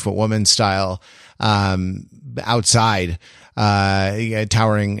the 50-Foot Woman style, outside,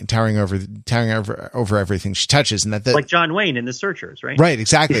 towering over everything she touches. And that like John Wayne in The Searchers, right? Right,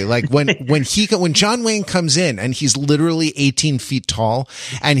 exactly. Like when John Wayne comes in and he's literally 18 feet tall,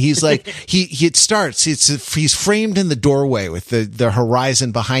 and he's like, he's framed in the doorway with the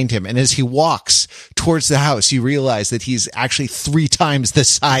horizon behind him. And as he walks towards the house, you realize that he's actually 3 times the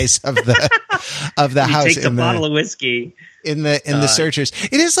size of the house. He takes a bottle of whiskey. In the Searchers.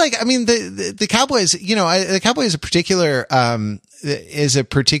 It is like, I mean, the Cowboys, the Cowboy is a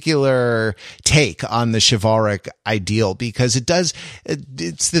particular take on the chivalric ideal, because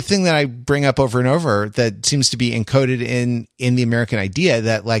it's the thing that I bring up over and over that seems to be encoded in the American idea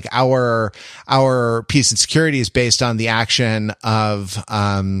that like our peace and security is based on the action of,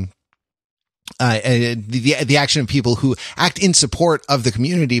 the action of people who act in support of the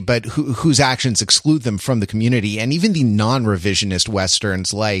community, but whose actions exclude them from the community. And even the non-revisionist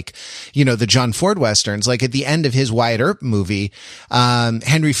Westerns, like, the John Ford Westerns, like at the end of his Wyatt Earp movie,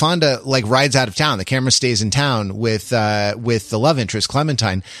 Henry Fonda like rides out of town. The camera stays in town with the love interest,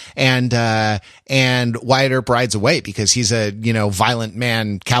 Clementine, and Wyatt Earp rides away because he's a, violent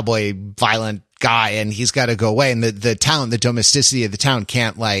man, cowboy, violent guy, and he's got to go away. And the town, the domesticity of the town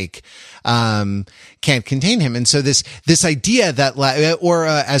can't contain him. And so this idea that,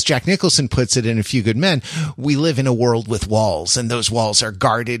 as Jack Nicholson puts it in A Few Good Men, we live in a world with walls, and those walls are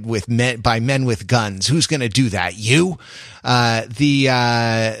guarded by men with guns. Who's going to do that? You?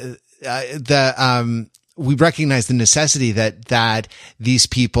 We recognize the necessity that these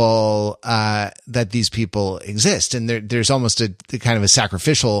people exist. And there's almost a kind of a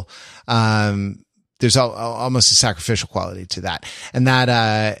sacrificial, there's almost a sacrificial quality to that. And that,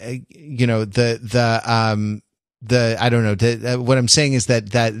 I don't know, what I'm saying is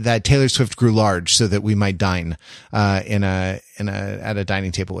that Taylor Swift grew large so that we might dine, at a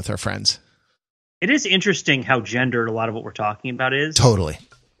dining table with our friends. It is interesting how gendered a lot of what we're talking about is. Totally.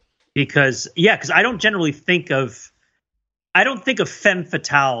 Because I don't generally think of femme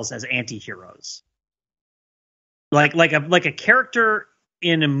fatales as anti-heroes. Like a character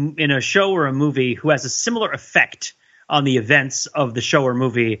in a show or a movie who has a similar effect on the events of the show or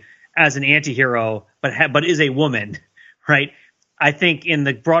movie as an anti-hero, but is a woman, right? I think in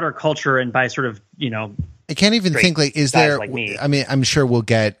the broader culture and by sort of, I can't even think is there, like me. I mean, I'm sure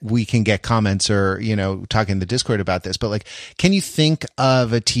we can get comments or, talk in the Discord about this, but like, can you think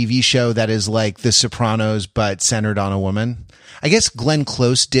of a TV show that is like The Sopranos, but centered on a woman? I guess Glenn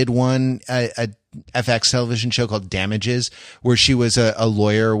Close did one, a FX television show called Damages, where she was a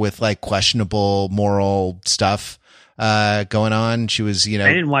lawyer with like questionable moral stuff, going on. She was, I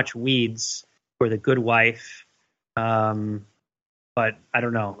didn't watch Weeds or The Good Wife. But I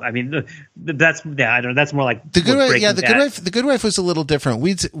don't know. I mean, that's I don't know. That's more like The Good Wife. Yeah, The Good Wife was a little different.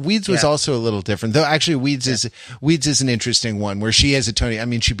 Weeds was also a little different, though. Actually, Weeds is an interesting one where she is a Tony. I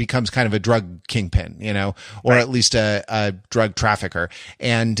mean, she becomes kind of a drug kingpin, or at least a drug trafficker,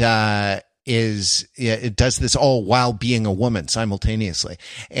 and it does this all while being a woman simultaneously,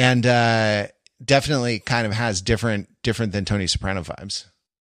 and definitely kind of has different than Tony Soprano vibes.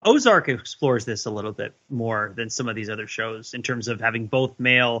 Ozark explores this a little bit more than some of these other shows in terms of having both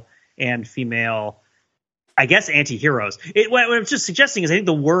male and female, I guess, anti-heroes. What I'm just suggesting is I think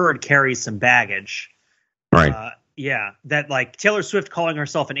the word carries some baggage. Right. That like Taylor Swift calling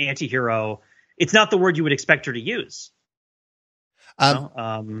herself an anti-hero, it's not the word you would expect her to use.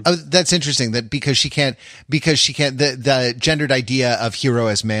 That's interesting that because she can't, the gendered idea of hero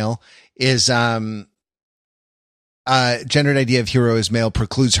as male is, gendered idea of hero as male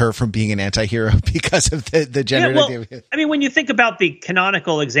precludes her from being an anti-hero because of the gendered idea. I mean, when you think about the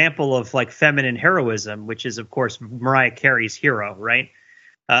canonical example of like feminine heroism, which is of course Mariah Carey's Hero, right?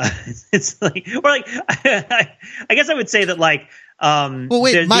 It's like, or like, I guess I would say that like,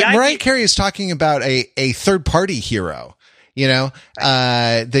 Mariah Carey is talking about a third party hero,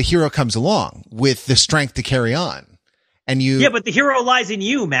 the hero comes along with the strength to carry on. But the hero lies in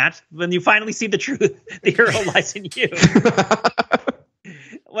you, Matt. When you finally see the truth, the hero lies in you.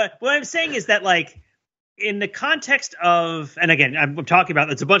 What I'm saying is that, like, in the context of, and again, I'm talking about,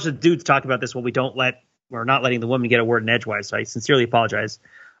 it's a bunch of dudes talking about this. Well, we're not letting the woman get a word in edgewise. So I sincerely apologize.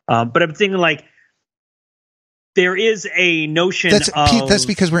 But I'm thinking like there is a notion that's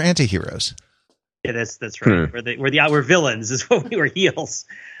because we're anti-heroes. Yeah, that's right. We're villains is what we were heels.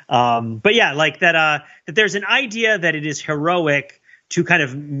 But yeah, like that there's an idea that it is heroic to kind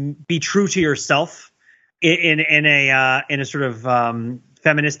of be true to yourself in a sort of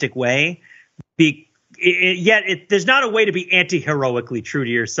feministic way. Yet there's not a way to be anti-heroically true to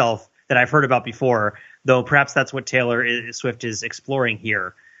yourself that I've heard about before, though perhaps that's what Taylor Swift is exploring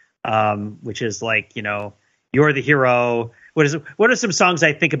here, which is like, you're the hero. What are some songs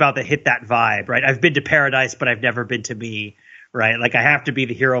I think about that hit that vibe, right? I've been to paradise, but I've never been to me. Right. Like I have to be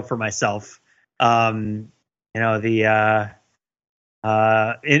the hero for myself. In the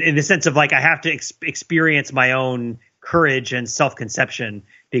sense of like, I have to experience my own courage and self-conception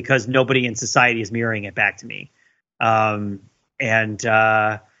because nobody in society is mirroring it back to me. And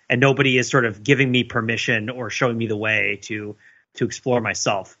nobody is sort of giving me permission or showing me the way to explore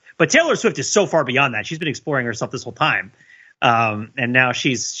myself. But Taylor Swift is so far beyond that. She's been exploring herself this whole time. And now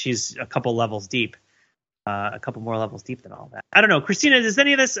she's a couple levels deep. A couple more levels deep than all that. I don't know. Christina, does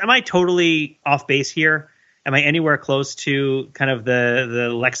any of this, am I totally off base here? Am I anywhere close to kind of the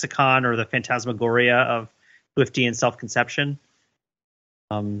lexicon or the phantasmagoria of Swiftian self-conception?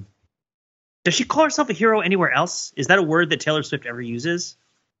 Does she call herself a hero anywhere else? Is that a word that Taylor Swift ever uses?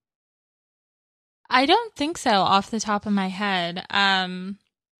 I don't think so off the top of my head. I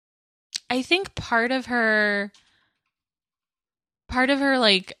think part of her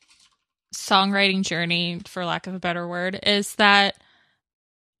like songwriting journey, for lack of a better word, is that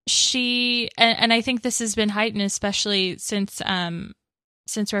she and I think this has been heightened especially since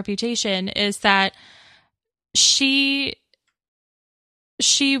Reputation, is that she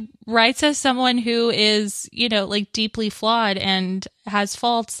writes as someone who is, like deeply flawed and has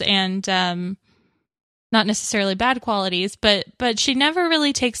faults and not necessarily bad qualities, but she never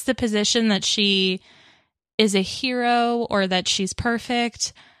really takes the position that she is a hero or that she's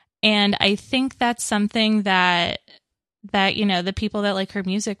perfect. And I think that's something that the people that like her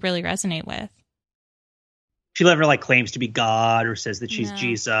music really resonate with. She never like claims to be God or says that she's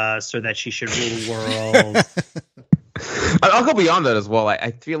Jesus or that she should rule the world. I'll go beyond that as well.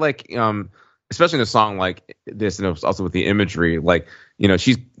 I feel like, especially in a song like this, and also with the imagery, like,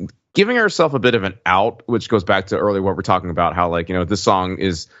 she's giving herself a bit of an out, which goes back to earlier what we're talking about, how like, this song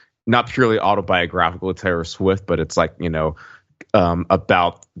is not purely autobiographical with Taylor Swift, but it's like,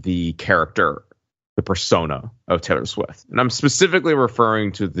 about the character, the persona of Taylor Swift. And I'm specifically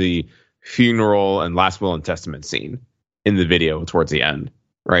referring to the funeral and Last Will and Testament scene. in the video towards the end.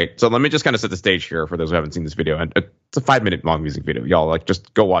 Right. So let me just kind of set the stage here for those who haven't seen this video. And it's a 5-minute long music video. Y'all, like,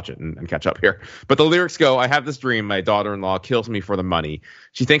 just go watch it and catch up here. But the lyrics go, I have this dream. My daughter-in-law kills me for the money.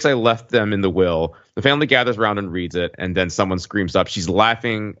 She thinks I left them in the will. The family gathers around and reads it. And then someone screams up, she's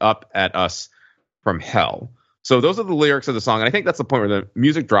laughing up at us from hell. So those are the lyrics of the song. And I think that's the point where the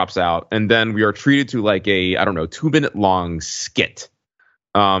music drops out. And then we are treated to like a, 2-minute long skit.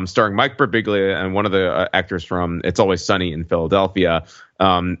 Starring Mike Birbiglia and one of the actors from It's Always Sunny in Philadelphia,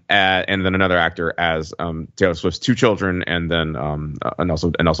 and then another actor as Taylor Swift's two children, and then and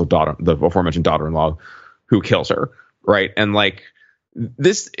also daughter, the aforementioned daughter-in-law, who kills her, right? And like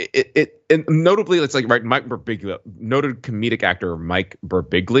this, and notably, it's like, right, Mike Birbiglia, noted comedic actor Mike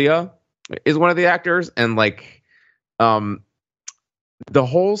Birbiglia, is one of the actors, and like the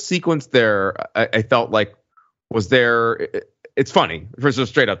whole sequence there, I felt like was there. It's funny, just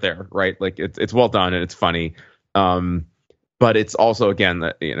straight up there, right? Like it's well done and it's funny, but it's also, again,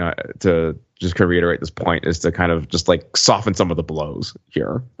 that, to just kind of reiterate this point, is to kind of just like soften some of the blows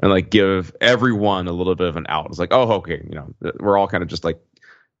here and like give everyone a little bit of an out. It's like, oh, okay, we're all kind of just like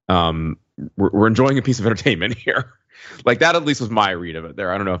we're enjoying a piece of entertainment here. Like that at least was my read of it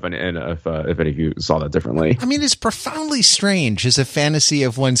there. I don't know if any of you saw that differently. I mean, it's profoundly strange as a fantasy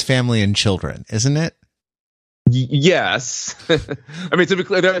of one's family and children, isn't it? Yes. I mean, to be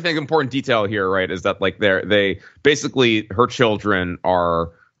clear, the other thing, important detail here, right, is that like they basically, her children are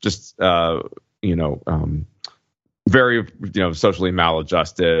just very socially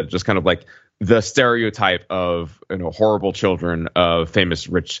maladjusted, just kind of like the stereotype of horrible children of famous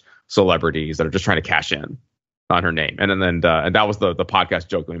rich celebrities that are just trying to cash in on her name. And that was the podcast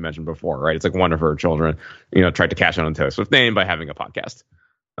joke that we mentioned before, right? It's like one of her children tried to cash in on Taylor Swift's name by having a podcast.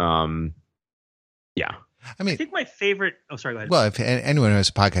 Yeah. I mean, I think my favorite. Oh, sorry. Go ahead. Well, if anyone who has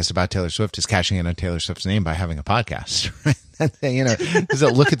a podcast about Taylor Swift is cashing in on Taylor Swift's name by having a podcast, right? Does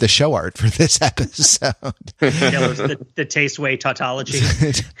it look at the show art for this episode? Taylor's the Tasteway tautology.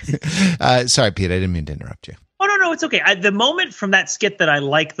 Sorry, Pete, I didn't mean to interrupt you. Oh, no, it's okay. The moment from that skit that I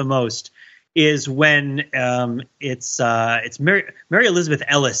like the most is when it's Mary Elizabeth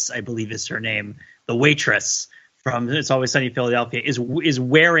Ellis, I believe is her name, the waitress from It's Always Sunny in Philadelphia, is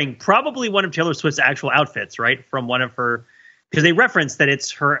wearing probably one of Taylor Swift's actual outfits, right? From one of her, because they reference that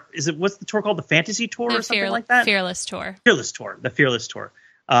it's her. What's the tour called? The Fantasy Tour or something like that? Fearless Tour. The Fearless Tour.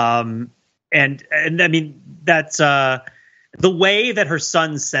 And I mean, that's the way that her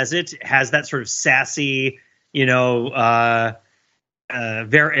son says it has that sort of sassy, very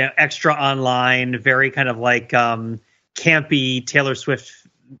extra online, very kind of like campy Taylor Swift.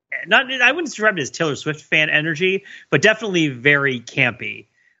 I wouldn't describe it as Taylor Swift fan energy, but definitely very campy.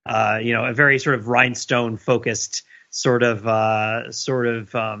 A very sort of rhinestone focused sort of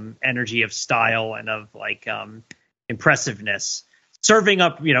energy of style and of like impressiveness. Serving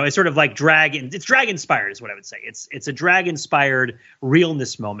up, it's sort of like drag. It's drag inspired, is what I would say. It's a drag inspired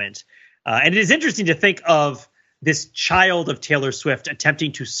realness moment, and it is interesting to think of this child of Taylor Swift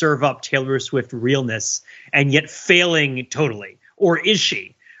attempting to serve up Taylor Swift realness and yet failing totally. Or is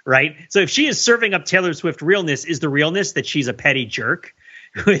she? Right. So if she is serving up Taylor Swift realness, is the realness that she's a petty jerk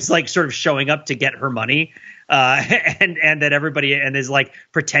who is like sort of showing up to get her money and that everybody and is like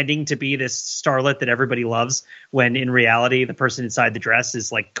pretending to be this starlet that everybody loves when in reality the person inside the dress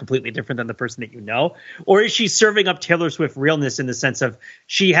is like completely different than the person that you know? Or is she serving up Taylor Swift realness in the sense of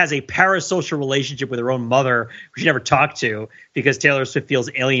she has a parasocial relationship with her own mother who she never talked to because Taylor Swift feels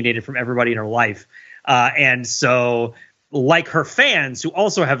alienated from everybody in her life. And so like her fans who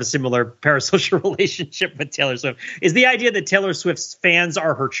also have a similar parasocial relationship with Taylor Swift, is the idea that Taylor Swift's fans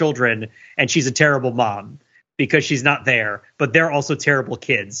are her children and she's a terrible mom because she's not there, but they're also terrible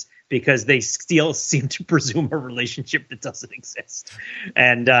kids because they still seem to presume a relationship that doesn't exist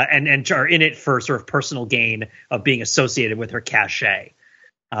and are in it for sort of personal gain of being associated with her cachet.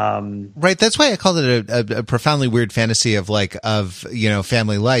 Right. That's why I called it a profoundly weird fantasy of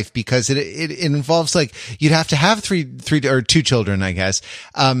family life, because it involves like you'd have to have three or two children, I guess.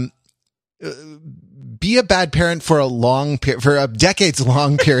 Be a bad parent for a decades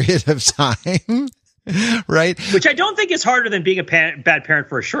long period of time. Right. Which I don't think is harder than being a bad parent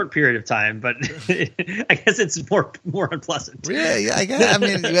for a short period of time, but I guess it's more unpleasant. Yeah, I guess. I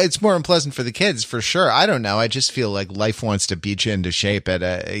mean, it's more unpleasant for the kids for sure. I don't know. I just feel like life wants to beat you into shape at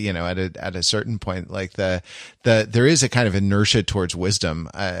a certain point. Like there is a kind of inertia towards wisdom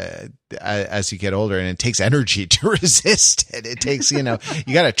as you get older, and it takes energy to resist it. It takes, you got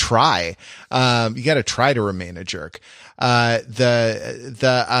to try. You got to try to remain a jerk. But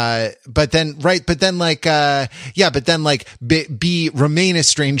then like remain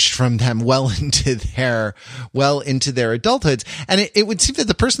estranged from them well into their adulthoods. And it would seem that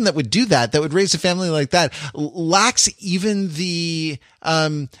the person that would do that would raise a family like that lacks even the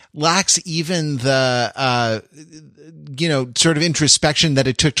sort of introspection that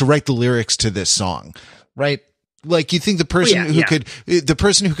it took to write the lyrics to this song, right? Like, you think the person the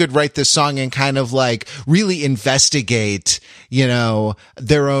person who could write this song and kind of like really investigate,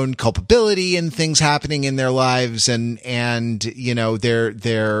 their own culpability and things happening in their lives and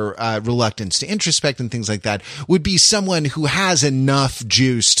their reluctance to introspect and things like that would be someone who has enough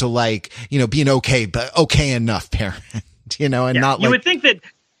juice to be an okay enough parent, not you would think that.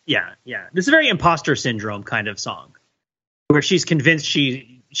 Yeah. This is a very imposter syndrome kind of song where she's convinced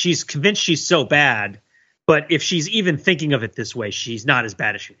she's so bad. But if she's even thinking of it this way, she's not as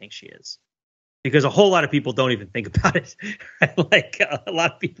bad as she thinks she is, because a whole lot of people don't even think about it. Like, a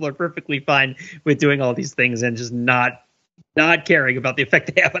lot of people are perfectly fine with doing all these things and just not caring about the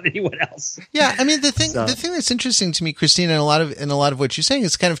effect they have on anyone else. Yeah, I mean, the thing that's interesting to me, Christina, in a lot of what you're saying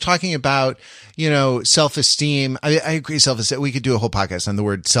is kind of talking about, self-esteem. I agree, self-esteem. We could do a whole podcast on the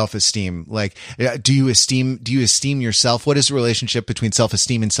word self-esteem. Like, do you esteem yourself? What is the relationship between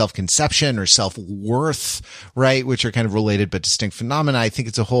self-esteem and self-conception or self-worth, right? Which are kind of related but distinct phenomena. I think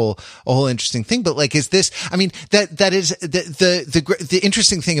it's a whole interesting thing. But like, is this? I mean, that is the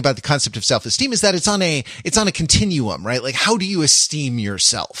interesting thing about the concept of self-esteem is that it's on a continuum, right? Like, how do you esteem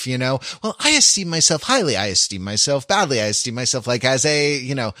yourself? Well, I esteem myself highly. I esteem myself badly. I esteem myself like as a,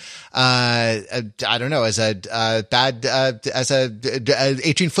 I don't know, as a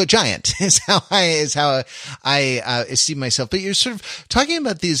 18-foot giant is how I esteem myself. But you're sort of talking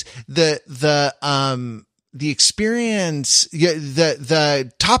about the experience,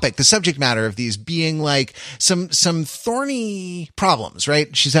 the topic, the subject matter of these being like some thorny problems,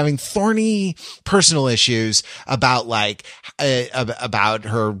 right? She's having thorny personal issues about about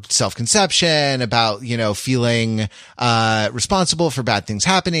her self-conception, about, feeling, responsible for bad things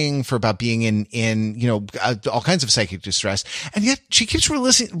happening, about being in all kinds of psychic distress. And yet she keeps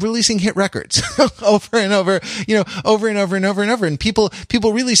releasing hit records over and over, over and over and over and over. And people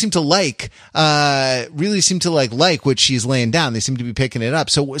really seem to like what she's laying down. They seem to be picking it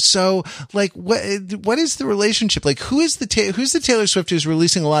up. So like, what is the relationship? Like, who's the Taylor Swift who's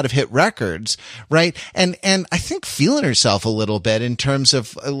releasing a lot of hit records, right? And I think feeling herself a little bit in terms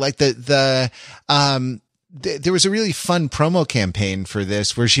of like there was a really fun promo campaign for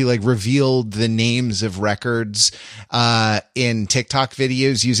this where she like revealed the names of records, in TikTok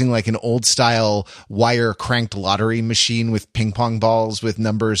videos using like an old style wire cranked lottery machine with ping pong balls with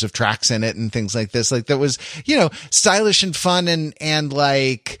numbers of tracks in it and things like this. Like, that was, stylish and fun and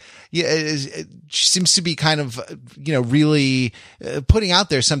like, yeah, it seems to be kind of, really putting out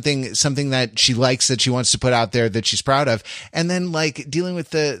there something that she likes, that she wants to put out there, that she's proud of. And then like dealing with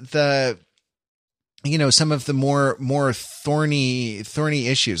the some of the more thorny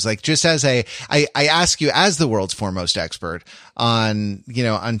issues. Like, just as I ask you as the world's foremost expert on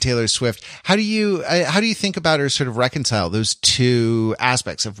Taylor Swift, how do you think about or sort of reconcile those two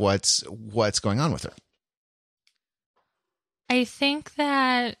aspects of what's going on with her? I think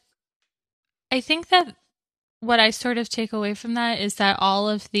that what I sort of take away from that is that all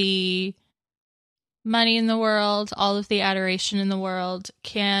of the money in the world, all of the adoration in the world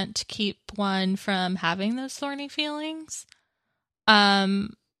can't keep one from having those thorny feelings.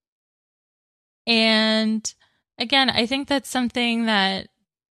 And again, I think that's something that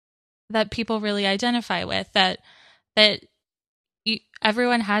people really identify with, that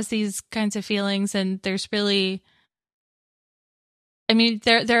everyone has these kinds of feelings, and there's really, I mean,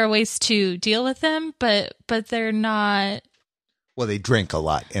 there are ways to deal with them, but they're not. Well, they drink a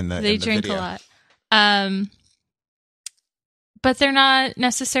lot They drink a lot. But they're not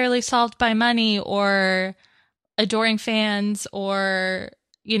necessarily solved by money or adoring fans or,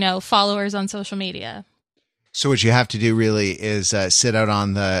 followers on social media. So what you have to do really is sit out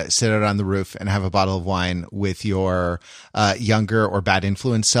on the roof and have a bottle of wine with your younger or bad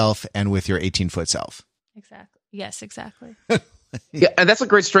influence self and with your 18-foot self. Exactly. Yes, exactly. Yeah, and that's a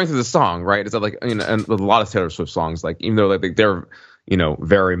great strength of the song, right? Is that like, and a lot of Taylor Swift songs, like, even though like they're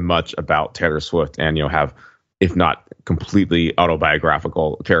very much about Taylor Swift and have, if not completely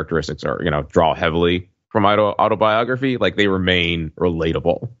autobiographical characteristics, or draw heavily from autobiography, like they remain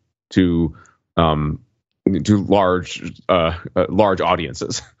relatable to large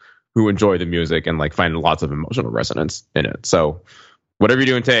audiences who enjoy the music and like find lots of emotional resonance in it. So whatever you're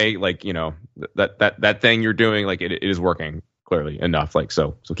doing, Tay, like that thing you're doing, like it is working clearly enough. Like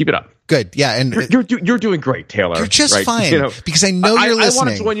so keep it up. Good, yeah, and you're doing great, Taylor. You're just right? fine, because I know you're listening. listening. I want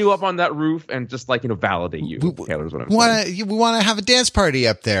to join you up on that roof and just validate you, Taylor. Is what I'm saying. We want to have a dance party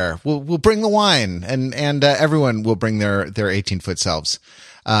up there. We'll bring the wine, and everyone will bring their 18-foot selves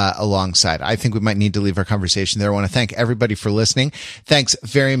alongside. I think we might need to leave our conversation there. I want to thank everybody for listening. Thanks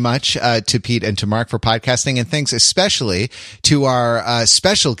very much to Pete and to Mark for podcasting, and thanks especially to our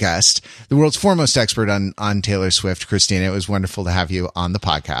special guest, the world's foremost expert on Taylor Swift, Christina. It was wonderful to have you on the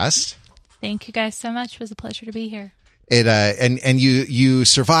podcast. Thank you guys so much. It was a pleasure to be here. It and you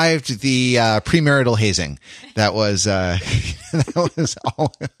survived the premarital hazing that was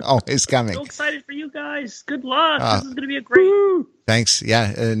always coming. So excited for you guys. Good luck. This is going to be a great. Thanks.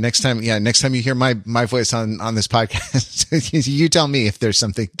 Yeah. Next time you hear my voice on this podcast, you tell me if there's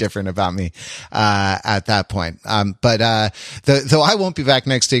something different about me at that point. But though I won't be back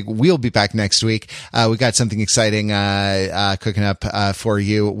next week, we'll be back next week. We got something exciting cooking up for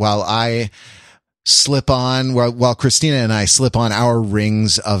you while Christina and I slip on our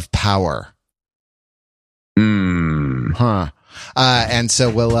rings of power. And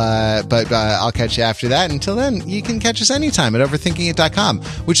so I'll catch you after that. Until then, you can catch us anytime at overthinkingit.com,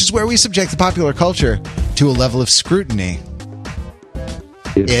 which is where we subject the popular culture to a level of scrutiny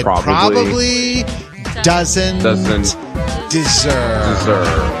it probably doesn't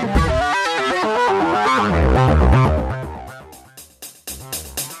deserve.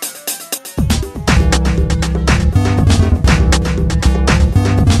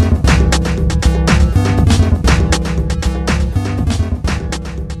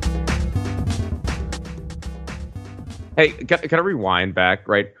 Hey, can I rewind back,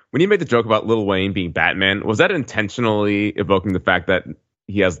 right? When you made the joke about Lil Wayne being Batman, was that intentionally evoking the fact that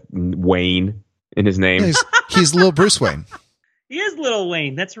he has Wayne in his name? He's Lil Bruce Wayne. He is Lil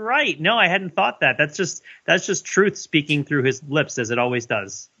Wayne. That's right. No, I hadn't thought that. That's just truth speaking through his lips, as it always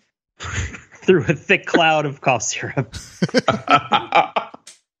does. Through a thick cloud of cough syrup.